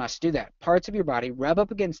do that. Parts of your body rub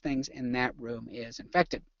up against things, and that room is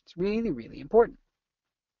infected. It's really, really important.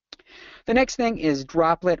 The next thing is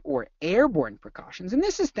droplet or airborne precautions, and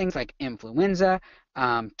this is things like influenza,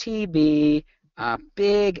 TB,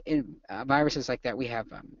 big viruses like that. We have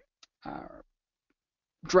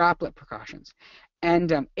droplet precautions.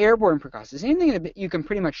 And airborne precautions, anything that you can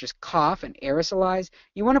pretty much just cough and aerosolize,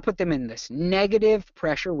 you want to put them in this negative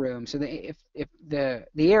pressure room so that if the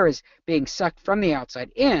air is being sucked from the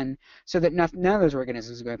outside in, so that none of those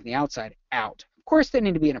organisms are going from the outside out. Of course, they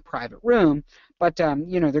need to be in a private room, but they're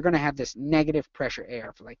going to have this negative pressure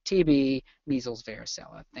air for like TB, measles,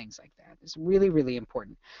 varicella, things like that. It's really, really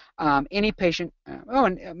important. Any patient,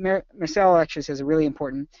 and Marcel actually says a really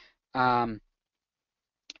important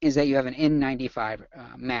is that you have an N95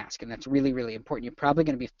 mask, and that's really, really important. You're probably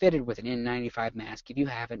going to be fitted with an N95 mask if you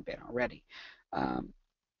haven't been already,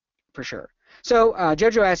 for sure. So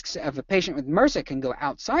Jojo asks if a patient with MRSA can go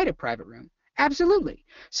outside a private room. Absolutely.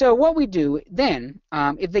 So what we do then,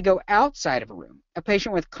 if they go outside of a room, a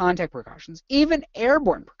patient with contact precautions, even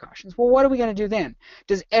airborne precautions, well, what are we going to do then?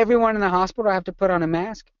 Does everyone in the hospital have to put on a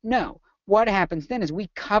mask? No. What happens then is we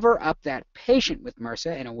cover up that patient with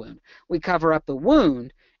MRSA in a wound. We cover up the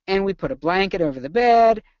wound, and we put a blanket over the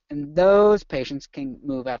bed, and those patients can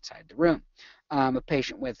move outside the room. A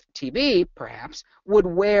patient with TB, perhaps, would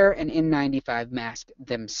wear an N95 mask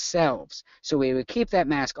themselves. So we would keep that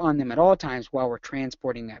mask on them at all times while we're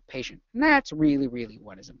transporting that patient. And that's really, really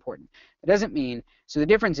what is important. It doesn't mean, so the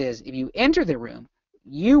difference is if you enter the room,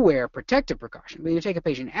 you wear protective precaution. But you take a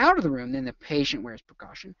patient out of the room, then the patient wears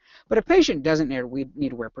precaution. But a patient doesn't need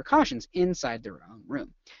to wear precautions inside their own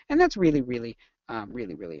room. And that's really, really,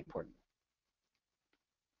 really, really important.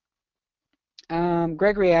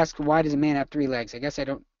 Gregory asked, why does a man have 3 legs? I guess I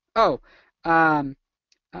don't.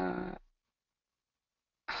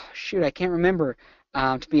 Shoot, I can't remember.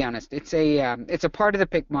 To be honest, it's a part of the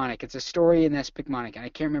Picmonic. It's a story in this Picmonic, and I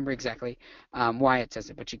can't remember exactly why it says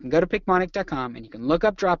it. But you can go to picmonic.com and you can look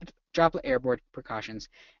up droplet airborne precautions,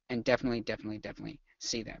 and definitely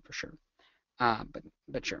see that for sure.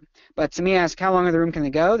 But sure. But Samia asks, how long in the room can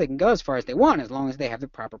they go? They can go as far as they want, as long as they have the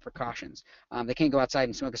proper precautions. They can't go outside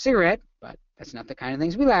and smoke a cigarette, but that's not the kind of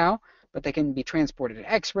things we allow. But they can be transported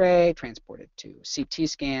to X-ray, transported to CT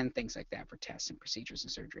scan, things like that for tests and procedures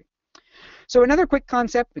and surgery. So another quick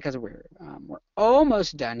concept, because we're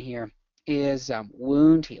almost done here, is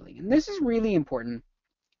wound healing. And this is really important,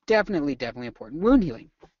 definitely important, wound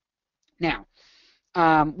healing. Now,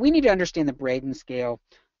 we need to understand the Braden scale,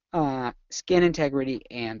 skin integrity,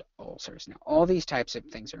 and ulcers. Now, all these types of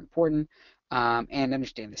things are important, and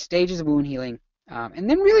understand the stages of wound healing, and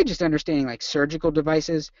then really just understanding like surgical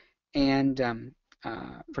devices, and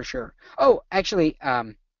for sure. Oh, actually,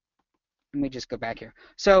 let me just go back here.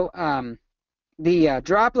 So the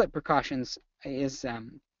droplet precautions is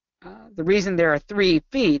the reason there are 3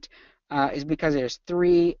 feet is because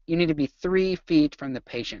you need to be 3 feet from the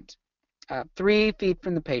patient. 3 feet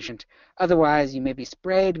from the patient. Otherwise, you may be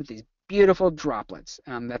sprayed with these beautiful droplets.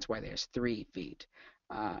 That's why there's 3 feet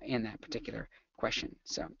in that particular question.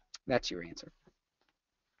 So that's your answer.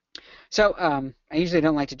 So I usually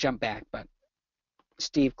don't like to jump back, but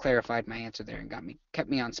Steve clarified my answer there and kept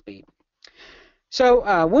me on speed.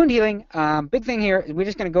 So wound healing, big thing here, we're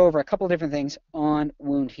just going to go over a couple of different things on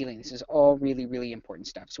wound healing. This is all really, really important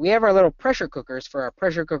stuff. So we have our little pressure cookers for our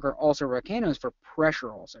pressure cooker ulcer volcanoes for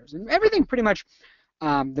pressure ulcers. And everything pretty much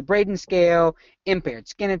the Braden scale, impaired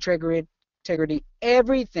skin integrity,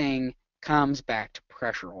 everything comes back to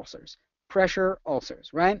pressure ulcers. Pressure ulcers,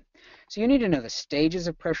 right? So you need to know the stages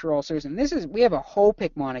of pressure ulcers, and we have a whole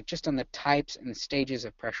Picmonic just on the types and the stages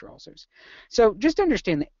of pressure ulcers. So just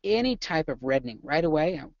understand that any type of reddening right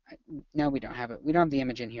away, no, we don't have it. We don't have the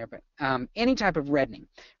image in here, but any type of reddening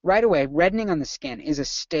right away, reddening on the skin is a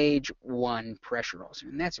stage 1 pressure ulcer,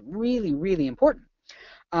 and that's really, really important.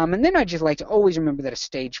 And then I just like to always remember that a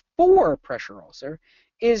stage 4 pressure ulcer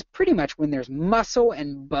is pretty much when there's muscle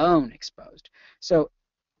and bone exposed. So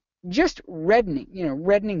just reddening,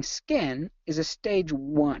 reddening skin is a stage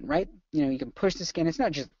 1, right? You can push the skin. It's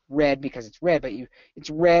not just red because it's red, but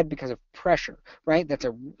it's red because of pressure, right? That's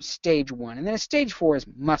a stage 1. And then a stage 4 is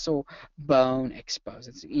muscle, bone exposed.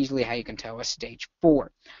 It's easily how you can tell a stage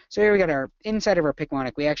 4. So here we got our inside of our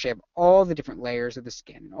Picmonic. We actually have all the different layers of the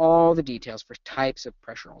skin and all the details for types of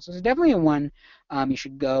pressure ulcers. So it's definitely a one you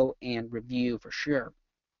should go and review for sure.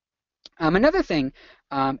 Another thing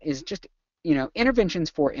is just interventions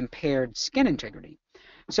for impaired skin integrity.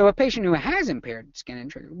 So a patient who has impaired skin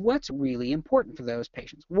integrity, what's really important for those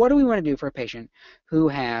patients? What do we want to do for a patient who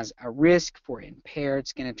has a risk for impaired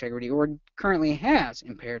skin integrity or currently has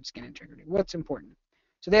impaired skin integrity? What's important?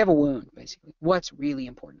 So they have a wound, basically. What's really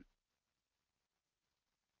important?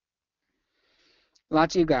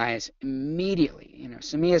 Lots of you guys immediately,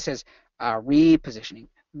 Samia says repositioning.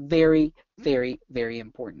 Very, very, very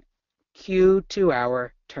important.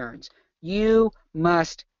 Q2-hour turns. You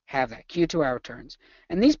must have that Q2-hour turns.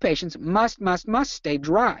 And these patients must stay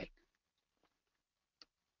dry.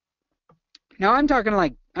 Now I'm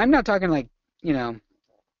not talking like,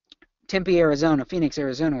 Tempe, Arizona, Phoenix,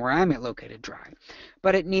 Arizona, where I'm located dry.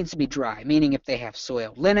 But it needs to be dry, meaning if they have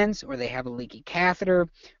soiled linens or they have a leaky catheter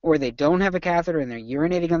or they don't have a catheter and they're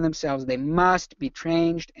urinating on themselves, they must be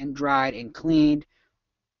changed and dried and cleaned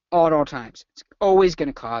at all times. It's always going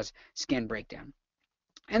to cause skin breakdown.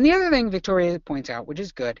 And the other thing Victoria points out, which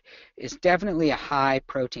is good, is definitely a high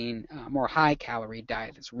protein, more high calorie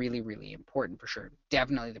diet. That's really, really important for sure.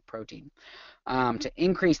 Definitely the protein to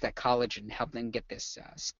increase that collagen and help them get this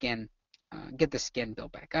get the skin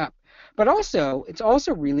built back up. But also, it's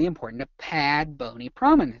also really important to pad bony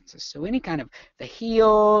prominences. So any kind of the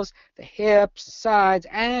heels, the hips, the sides,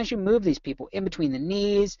 and as you move these people in between the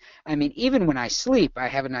knees. I mean, even when I sleep, I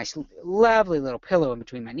have a nice, lovely little pillow in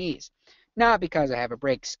between my knees. Not because I have a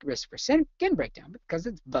risk for skin breakdown, but because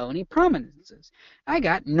it's bony prominences. I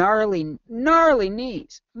got gnarly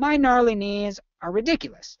knees. My gnarly knees are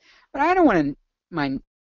ridiculous. But I don't want my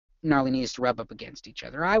gnarly knees to rub up against each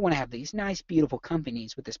other. I want to have these nice, beautiful comfy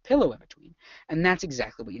knees with this pillow in between. And that's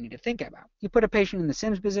exactly what you need to think about. You put a patient in the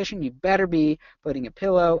Sims position, you better be putting a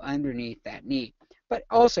pillow underneath that knee. But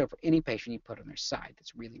also for any patient you put on their side.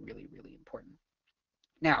 That's really, really, really important.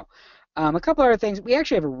 Now, a couple other things. We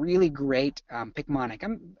actually have a really great Picmonic.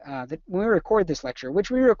 When we record this lecture,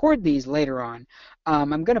 which we record these later on,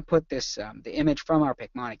 I'm going to put this the image from our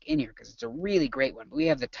Picmonic in here because it's a really great one. We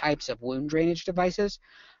have the types of wound drainage devices,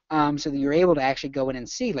 so that you're able to actually go in and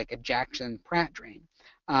see like a Jackson Pratt drain,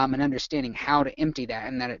 and understanding how to empty that,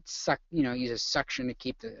 and that it uses suction to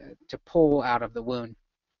keep to pull out of the wound.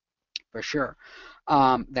 For sure.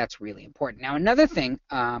 That's really important. Now, another thing,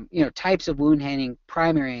 types of wound handling,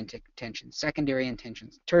 primary intention, secondary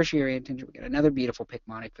intentions, tertiary intention. We got another beautiful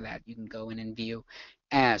Picmonic for that. You can go in and view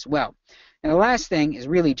as well. Now, the last thing is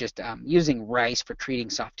really just using rice for treating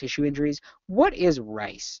soft tissue injuries. What is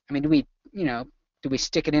rice? I mean, do we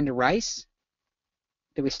stick it into rice?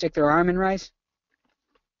 Do we stick their arm in rice?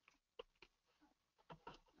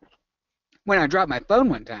 When I dropped my phone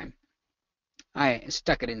one time, I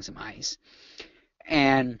stuck it in some ice,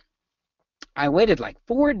 and I waited like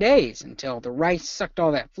 4 days until the rice sucked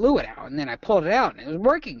all that fluid out, and then I pulled it out, and it was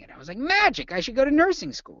working, and I was like, magic, I should go to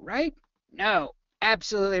nursing school, right? No,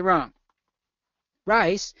 absolutely wrong.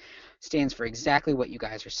 Rice stands for exactly what you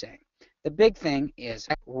guys are saying. The big thing is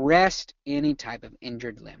rest any type of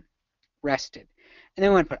injured limb. Rest it. And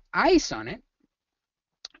then we want to put ice on it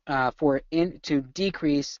to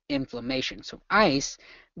decrease inflammation. So ice,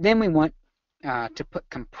 then we want to put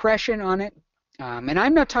compression on it, and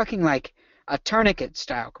I'm not talking like a tourniquet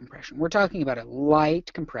style compression. We're talking about a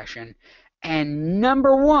light compression. And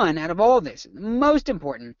number one out of all this, most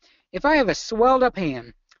important, if I have a swelled up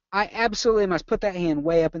hand, I absolutely must put that hand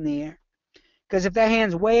way up in the air. Because if that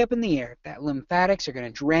hand's way up in the air, that lymphatics are going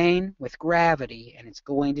to drain with gravity, and it's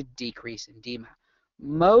going to decrease edema.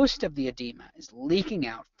 Most of the edema is leaking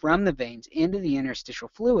out from the veins into the interstitial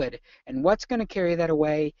fluid, and what's going to carry that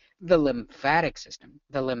away? The lymphatic system.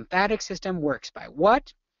 The lymphatic system works by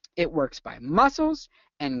what? It works by muscles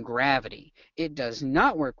and gravity. It does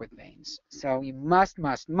not work with veins. So you must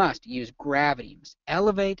use gravity. You must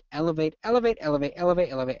elevate, elevate, elevate, elevate, elevate,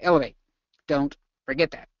 elevate, elevate. Don't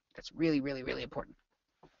forget that. That's really, really, really important.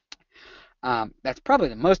 That's probably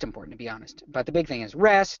the most important, to be honest. But the big thing is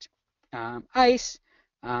rest, ice.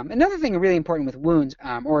 Another thing really important with wounds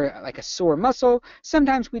or like a sore muscle,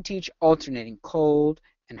 sometimes we teach alternating cold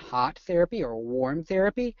and hot therapy or warm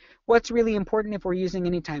therapy. What's really important if we're using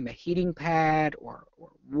any time a heating pad or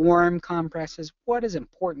warm compresses, what is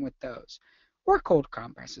important with those? Or cold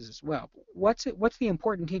compresses as well. What's the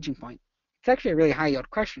important teaching point? It's actually a really high yield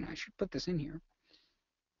question. I should put this in here.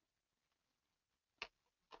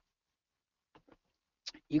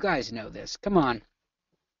 You guys know this. Come on.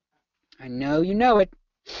 I know you know it.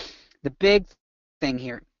 The big thing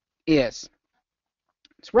here is,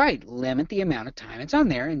 it's right, limit the amount of time it's on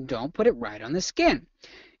there and don't put it right on the skin.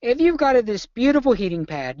 If you've got this beautiful heating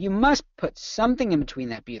pad, you must put something in between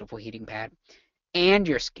that beautiful heating pad and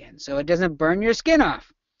your skin so it doesn't burn your skin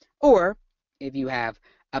off. Or if you have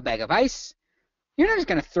a bag of ice, you're not just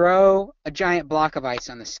going to throw a giant block of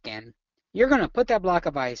ice on the skin. You're going to put that block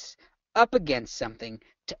of ice up against something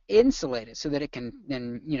to insulate it so that it can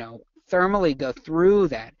then, thermally go through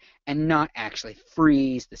that and not actually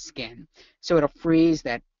freeze the skin. So it'll freeze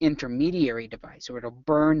that intermediary device, or it'll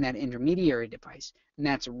burn that intermediary device, and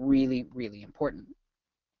that's really, really important.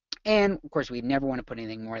 And of course, we never want to put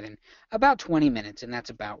anything more than about 20 minutes, and that's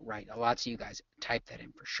about right. Lots of you guys type that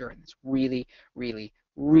in for sure, and it's really, really,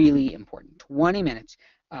 really important. 20 minutes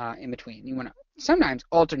in between. You want to sometimes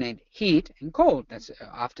alternate heat and cold. That's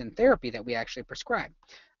often therapy that we actually prescribe,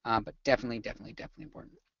 but definitely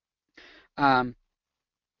important.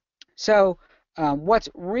 What's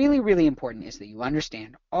really, really important is that you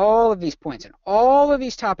understand all of these points, and all of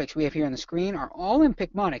these topics we have here on the screen are all in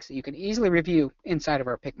Picmonic that you can easily review inside of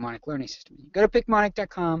our Picmonic learning system. You go to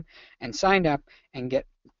picmonic.com and sign up and get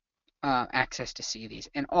access to see these,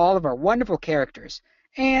 and all of our wonderful characters,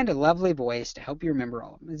 and a lovely voice to help you remember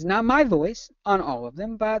all of them. It's not my voice on all of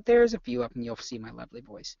them, but there's a few of them you'll see my lovely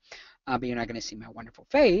voice. But you're not going to see my wonderful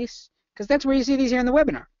face, because that's where you see these here in the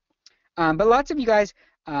webinar. But lots of you guys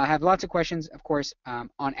have lots of questions, of course,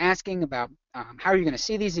 on asking about how you're going to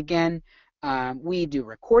see these again. We do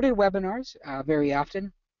recorded webinars very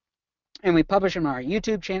often, and we publish them on our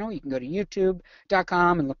YouTube channel. You can go to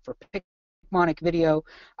youtube.com and look for Picmonic video.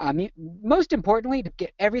 Most importantly, to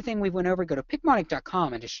get everything we went over, go to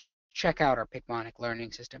picmonic.com and just check out our Picmonic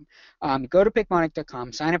learning system. Go to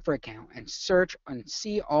picmonic.com, sign up for an account, and search and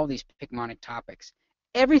see all these Picmonic topics.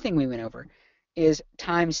 Everything we went over is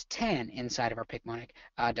times 10 inside of our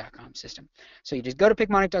Picmonic.com system. So you just go to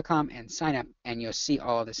Picmonic.com and sign up, and you'll see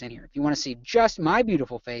all of this in here. If you want to see just my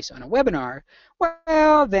beautiful face on a webinar,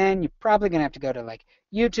 well, then you're probably going to have to go to like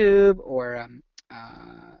YouTube or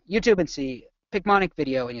YouTube and see Picmonic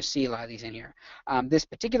video, and you'll see a lot of these in here. This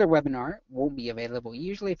particular webinar won't be available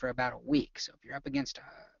usually for about a week. So if you're up against a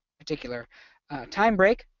particular time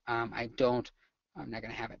break, I'm not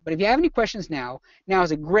going to have it. But if you have any questions now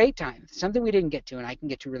is a great time. Something we didn't get to and I can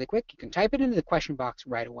get to really quick, you can type it into the question box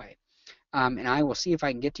right away. And I will see if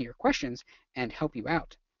I can get to your questions and help you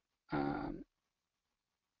out.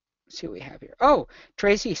 See what we have here. Oh,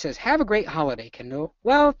 Tracy says, have a great holiday, Kendall.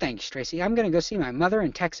 Well, thanks, Tracy. I'm going to go see my mother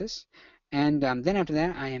in Texas. And then after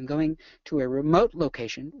that, I am going to a remote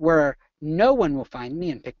location where no one will find me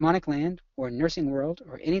in Picmonic Land or Nursing World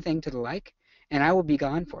or anything to the like. And I will be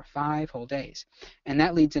gone for 5 whole days. And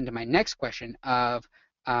that leads into my next question of,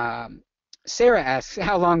 Sarah asks,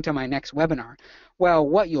 how long till my next webinar? Well,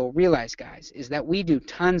 what you'll realize, guys, is that we do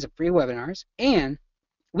tons of free webinars, and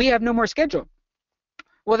we have no more scheduled.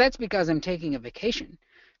 Well, that's because I'm taking a vacation,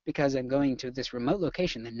 because I'm going to this remote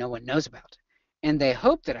location that no one knows about. And they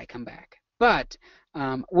hope that I come back. But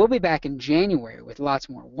we'll be back in January with lots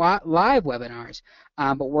more live webinars,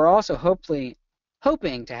 but we're also hoping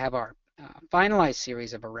to have our finalized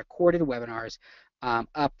series of our recorded webinars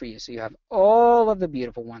up for you. So you have all of the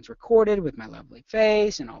beautiful ones recorded with my lovely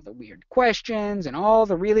face and all the weird questions and all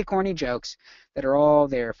the really corny jokes that are all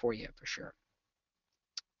there for you for sure.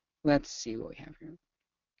 Let's see what we have here.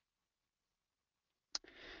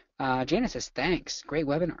 Jana says, thanks. Great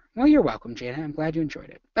webinar. Well, you're welcome, Jana. I'm glad you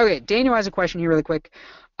enjoyed it. Okay, Daniel has a question here really quick.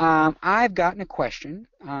 I've gotten a question.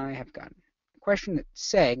 I have gotten a question that's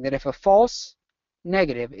saying that if a false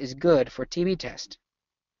negative is good for TB test,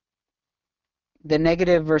 the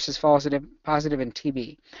negative versus positive in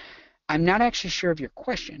TB. I'm not actually sure of your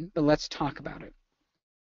question, but let's talk about it.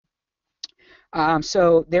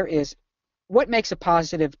 So there is what makes a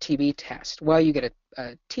positive TB test? Well, you get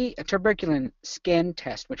a tuberculin skin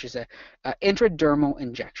test, which is a intradermal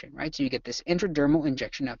injection, right? So you get this intradermal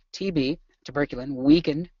injection of TB, tuberculin,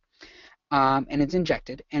 weakened, and it's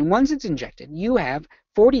injected. And once it's injected, you have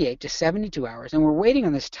 48 to 72 hours, and we're waiting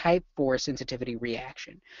on this type 4 sensitivity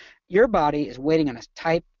reaction. Your body is waiting on a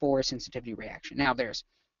type 4 sensitivity reaction. Now, there's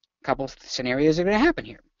a couple of scenarios that are going to happen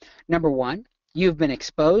here. Number one, you've been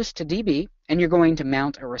exposed to TB, and you're going to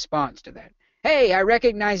mount a response to that. Hey, I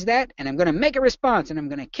recognize that, and I'm going to make a response, and I'm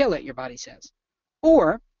going to kill it, your body says.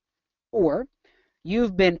 Or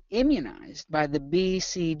you've been immunized by the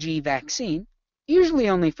BCG vaccine, usually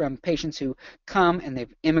only from patients who come and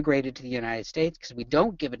they've immigrated to the United States, because we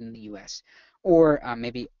don't give it in the U.S., or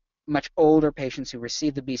maybe much older patients who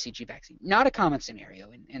receive the BCG vaccine. Not a common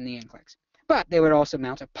scenario in the NCLEX. But they would also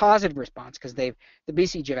mount a positive response because the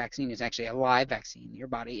BCG vaccine is actually a live vaccine. Your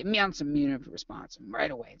body mounts an immune response, and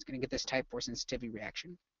right away it's going to get this type 4 sensitivity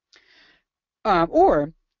reaction.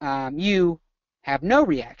 Or you have no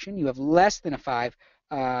reaction. You have less than a 5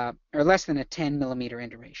 or less than a 10 millimeter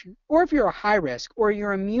induration. Or if you're a high risk or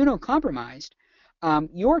you're immunocompromised,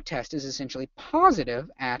 your test is essentially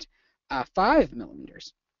positive at 5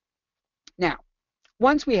 millimeters. Now,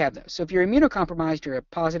 once we have those, so if you're immunocompromised, you're a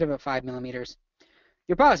positive of 5 millimeters,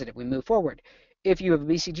 you're positive, we move forward. If you have a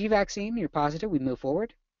BCG vaccine, you're positive, we move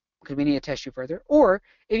forward because we need to test you further. Or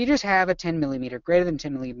if you just have a 10 millimeter, greater than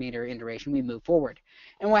 10 millimeter induration, we move forward.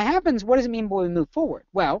 And what happens, what does it mean when we move forward?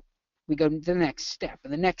 Well, we go to the next step.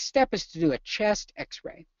 And the next step is to do a chest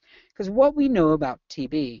x-ray. Because what we know about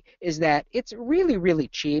TB is that it's really, really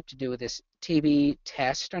cheap to do this TB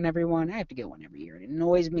test on everyone. I have to get one every year. It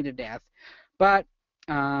annoys me to death. But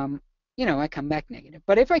I come back negative.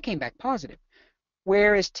 But if I came back positive,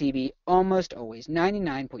 where is TB? Almost always,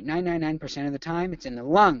 99.999% of the time, it's in the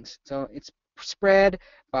lungs. So it's spread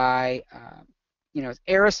by, it's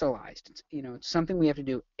aerosolized. It's something we have to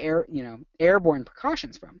do airborne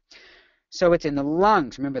precautions from. So it's in the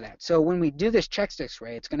lungs. Remember that. So when we do this chest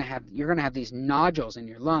X-ray, you're going to have these nodules in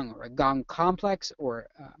your lung, or a gong complex, or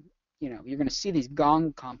you're going to see these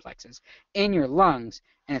gong complexes in your lungs,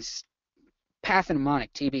 and it's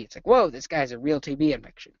pathognomonic TB. It's like, whoa, this guy's a real TB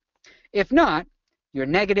infection. If not, you're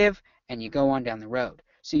negative and you go on down the road.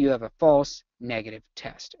 So you have a false negative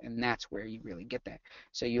test, and that's where you really get that.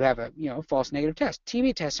 So you have a false negative test.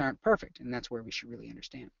 TB tests aren't perfect, and that's where we should really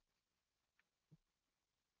understand.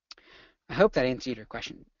 I hope that answered your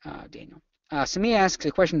question, Daniel. Samia asks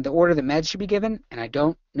a question: the order the meds should be given, and I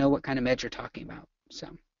don't know what kind of meds you're talking about. So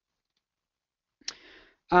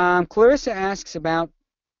Clarissa asks about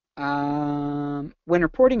when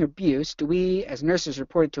reporting abuse, do we as nurses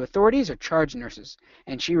report it to authorities or charge nurses?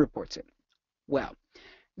 And she reports it. Well,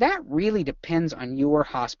 that really depends on your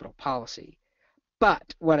hospital policy.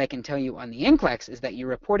 But what I can tell you on the NCLEX is that you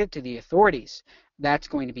report it to the authorities. That's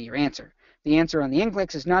going to be your answer. The answer on the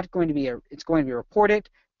NCLEX is not going to be it's going to be reported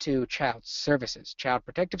to Child Services, Child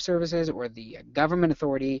Protective Services, or the government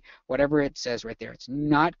authority, whatever it says right there. It's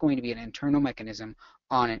not going to be an internal mechanism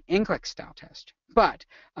on an NCLEX style test. But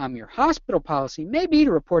your hospital policy may be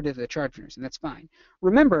to report it to the charge nurse, and that's fine.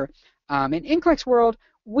 Remember, in NCLEX world,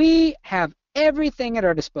 we have everything at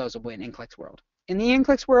our disposal in NCLEX world. In the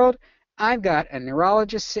NCLEX world, I've got a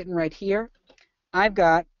neurologist sitting right here. I've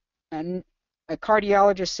got a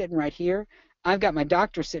cardiologist sitting right here. I've got my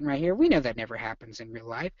doctor sitting right here. We know that never happens in real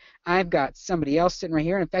life. I've got somebody else sitting right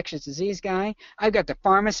here, an infectious disease guy. I've got the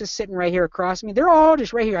pharmacist sitting right here across me. They're all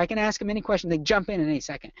just right here. I can ask them any question. They jump in any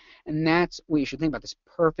second. And that's what you should think about, this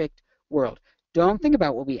perfect world. Don't think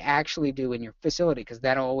about what we actually do in your facility, because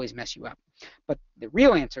that'll always mess you up. But the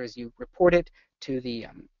real answer is you report it to the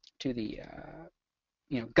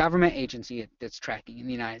government agency that's tracking in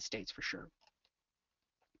the United States for sure.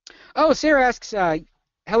 Oh, Sarah asks,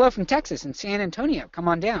 hello from Texas in San Antonio. Come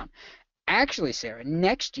on down. Actually, Sarah,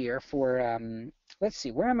 next year for, let's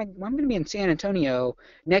see, where am I? Well, I'm going to be in San Antonio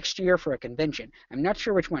next year for a convention. I'm not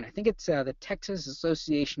sure which one. I think it's the Texas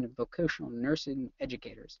Association of Vocational Nursing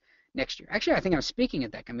Educators next year. Actually, I think I'm speaking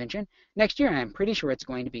at that convention next year, and I'm pretty sure it's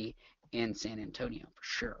going to be in San Antonio for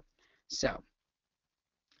sure. So,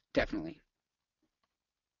 definitely.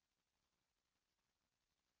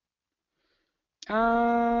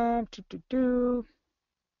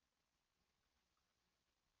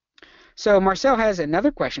 So Marcel has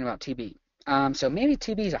another question about TB. So maybe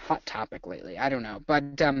TB is a hot topic lately. I don't know.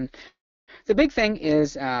 But the big thing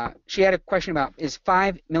is she had a question about, is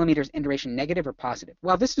 5 millimeters induration negative or positive?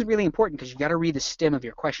 Well, this is really important because you've got to read the stem of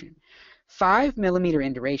your question. 5 millimeter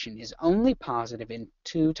induration is only positive in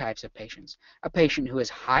two types of patients. A patient who is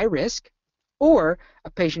high risk, or a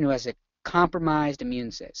patient who has a compromised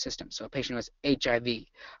immune system, so a patient who has HIV,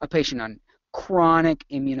 a patient on chronic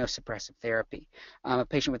immunosuppressive therapy, a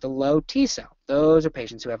patient with a low T cell. Those are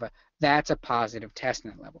patients who have that's a positive test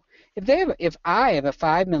in that level. If I have a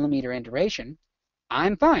 5 millimeter induration,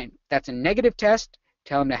 I'm fine. That's a negative test.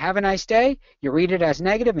 Tell them to have a nice day. You read it as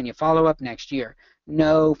negative and you follow up next year.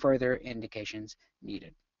 No further indications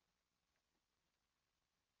needed.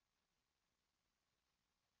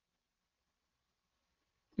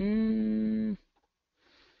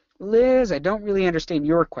 Liz, I don't really understand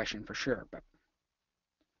your question for sure, but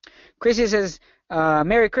Chrissy says,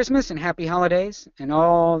 Merry Christmas and Happy Holidays, and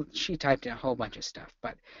all. She typed in a whole bunch of stuff,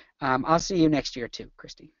 but I'll see you next year too,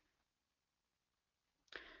 Christy.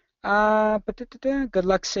 Good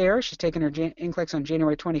luck, Sarah. She's taking her NCLEX on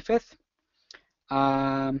January 25th.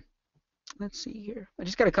 Let's see here. I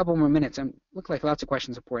just got a couple more minutes. Look like lots of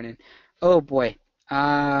questions are pouring in. Oh boy.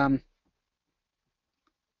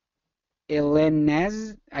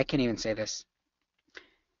 Elenez, I can't even say this.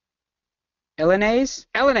 Elenez,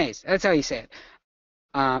 that's how you say it.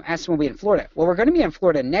 Asked when we'll be in Florida. Well, we're going to be in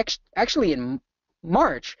Florida actually in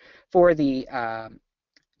March for the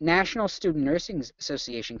National Student Nursing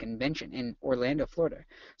Association Convention in Orlando, Florida.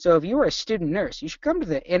 So if you are a student nurse, you should come to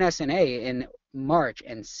the NSNA in March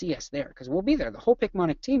and see us there, because we'll be there. The whole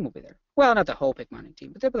Picmonic team will be there. Well, not the whole Picmonic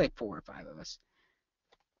team, but there'll be like 4 or 5 of us.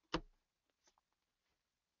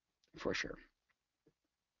 For sure.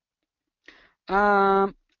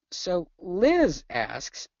 So Liz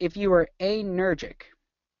asks, if you are anergic,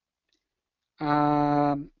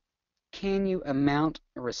 can you mount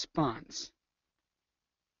a response?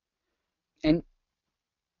 And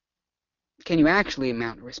can you actually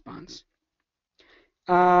mount a response?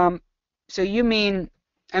 So you mean,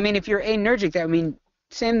 if you're anergic, that would mean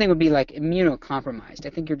same thing would be like immunocompromised. I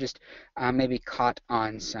think you're just maybe caught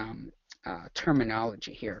on some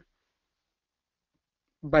terminology here.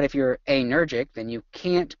 But if you're anergic, then you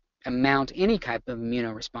can't mount any type of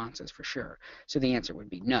immunoresponses for sure. So the answer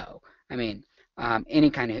would be no. Anybody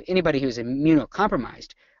who's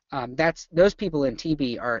immunocompromised, those people in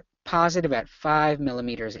TB are positive at 5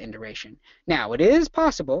 millimeters in duration. Now, it is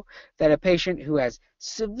possible that a patient who has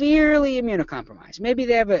severely immunocompromised, maybe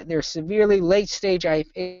they're severely late stage HIV,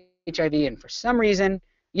 and for some reason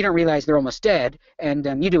you don't realize they're almost dead, and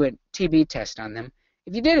you do a TB test on them.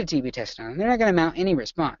 If you did a TB test on them, they're not going to mount any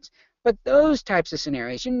response. But those types of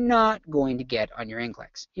scenarios you're not going to get on your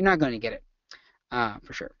NCLEX. You're not going to get it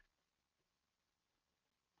for sure.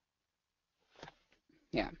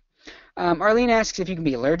 Yeah. Arlene asks if you can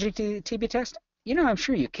be allergic to the TB test. I'm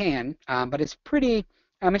sure you can, but it's pretty.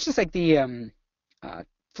 It's just like the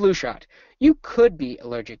flu shot. You could be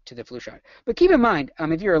allergic to the flu shot, but keep in mind,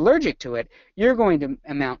 if you're allergic to it, you're going to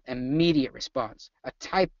mount immediate response, a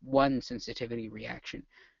type 1 sensitivity reaction.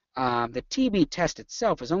 The TB test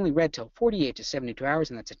itself is only read till 48 to 72 hours,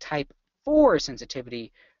 and that's a type 4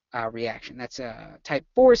 sensitivity reaction. That's a type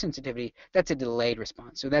 4 sensitivity. That's a delayed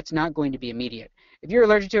response, so that's not going to be immediate. If you're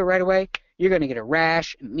allergic to it right away, you're going to get a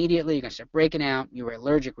rash immediately. You're going to start breaking out. Your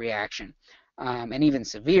allergic reaction, and even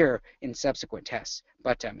severe in subsequent tests.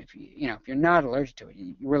 But if you're not allergic to it,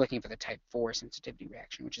 we're looking for the type 4 sensitivity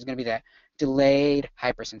reaction, which is going to be that delayed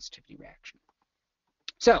hypersensitivity reaction.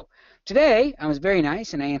 So today I was very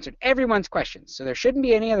nice and I answered everyone's questions, so there shouldn't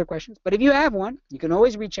be any other questions. But if you have one, you can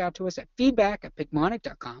always reach out to us at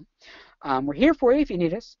feedback@picmonic.com. We're here for you if you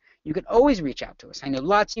need us. You can always reach out to us. I know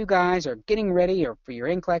lots of you guys are getting ready for your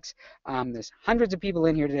NCLEX. There's hundreds of people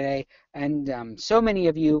in here today, and so many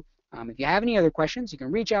of you. If you have any other questions, you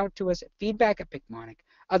can reach out to us at feedback@Picmonic.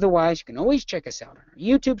 Otherwise, you can always check us out on our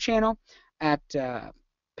YouTube channel at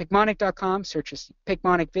Picmonic.com, search us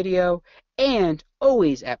Picmonic Video, and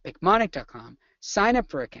always at Picmonic.com. Sign up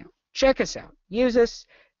for an account. Check us out. Use us.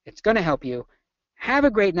 It's going to help you. Have a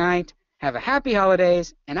great night. Have a happy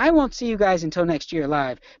holidays. And I won't see you guys until next year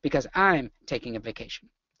live because I'm taking a vacation.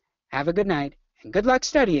 Have a good night and good luck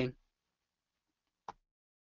studying.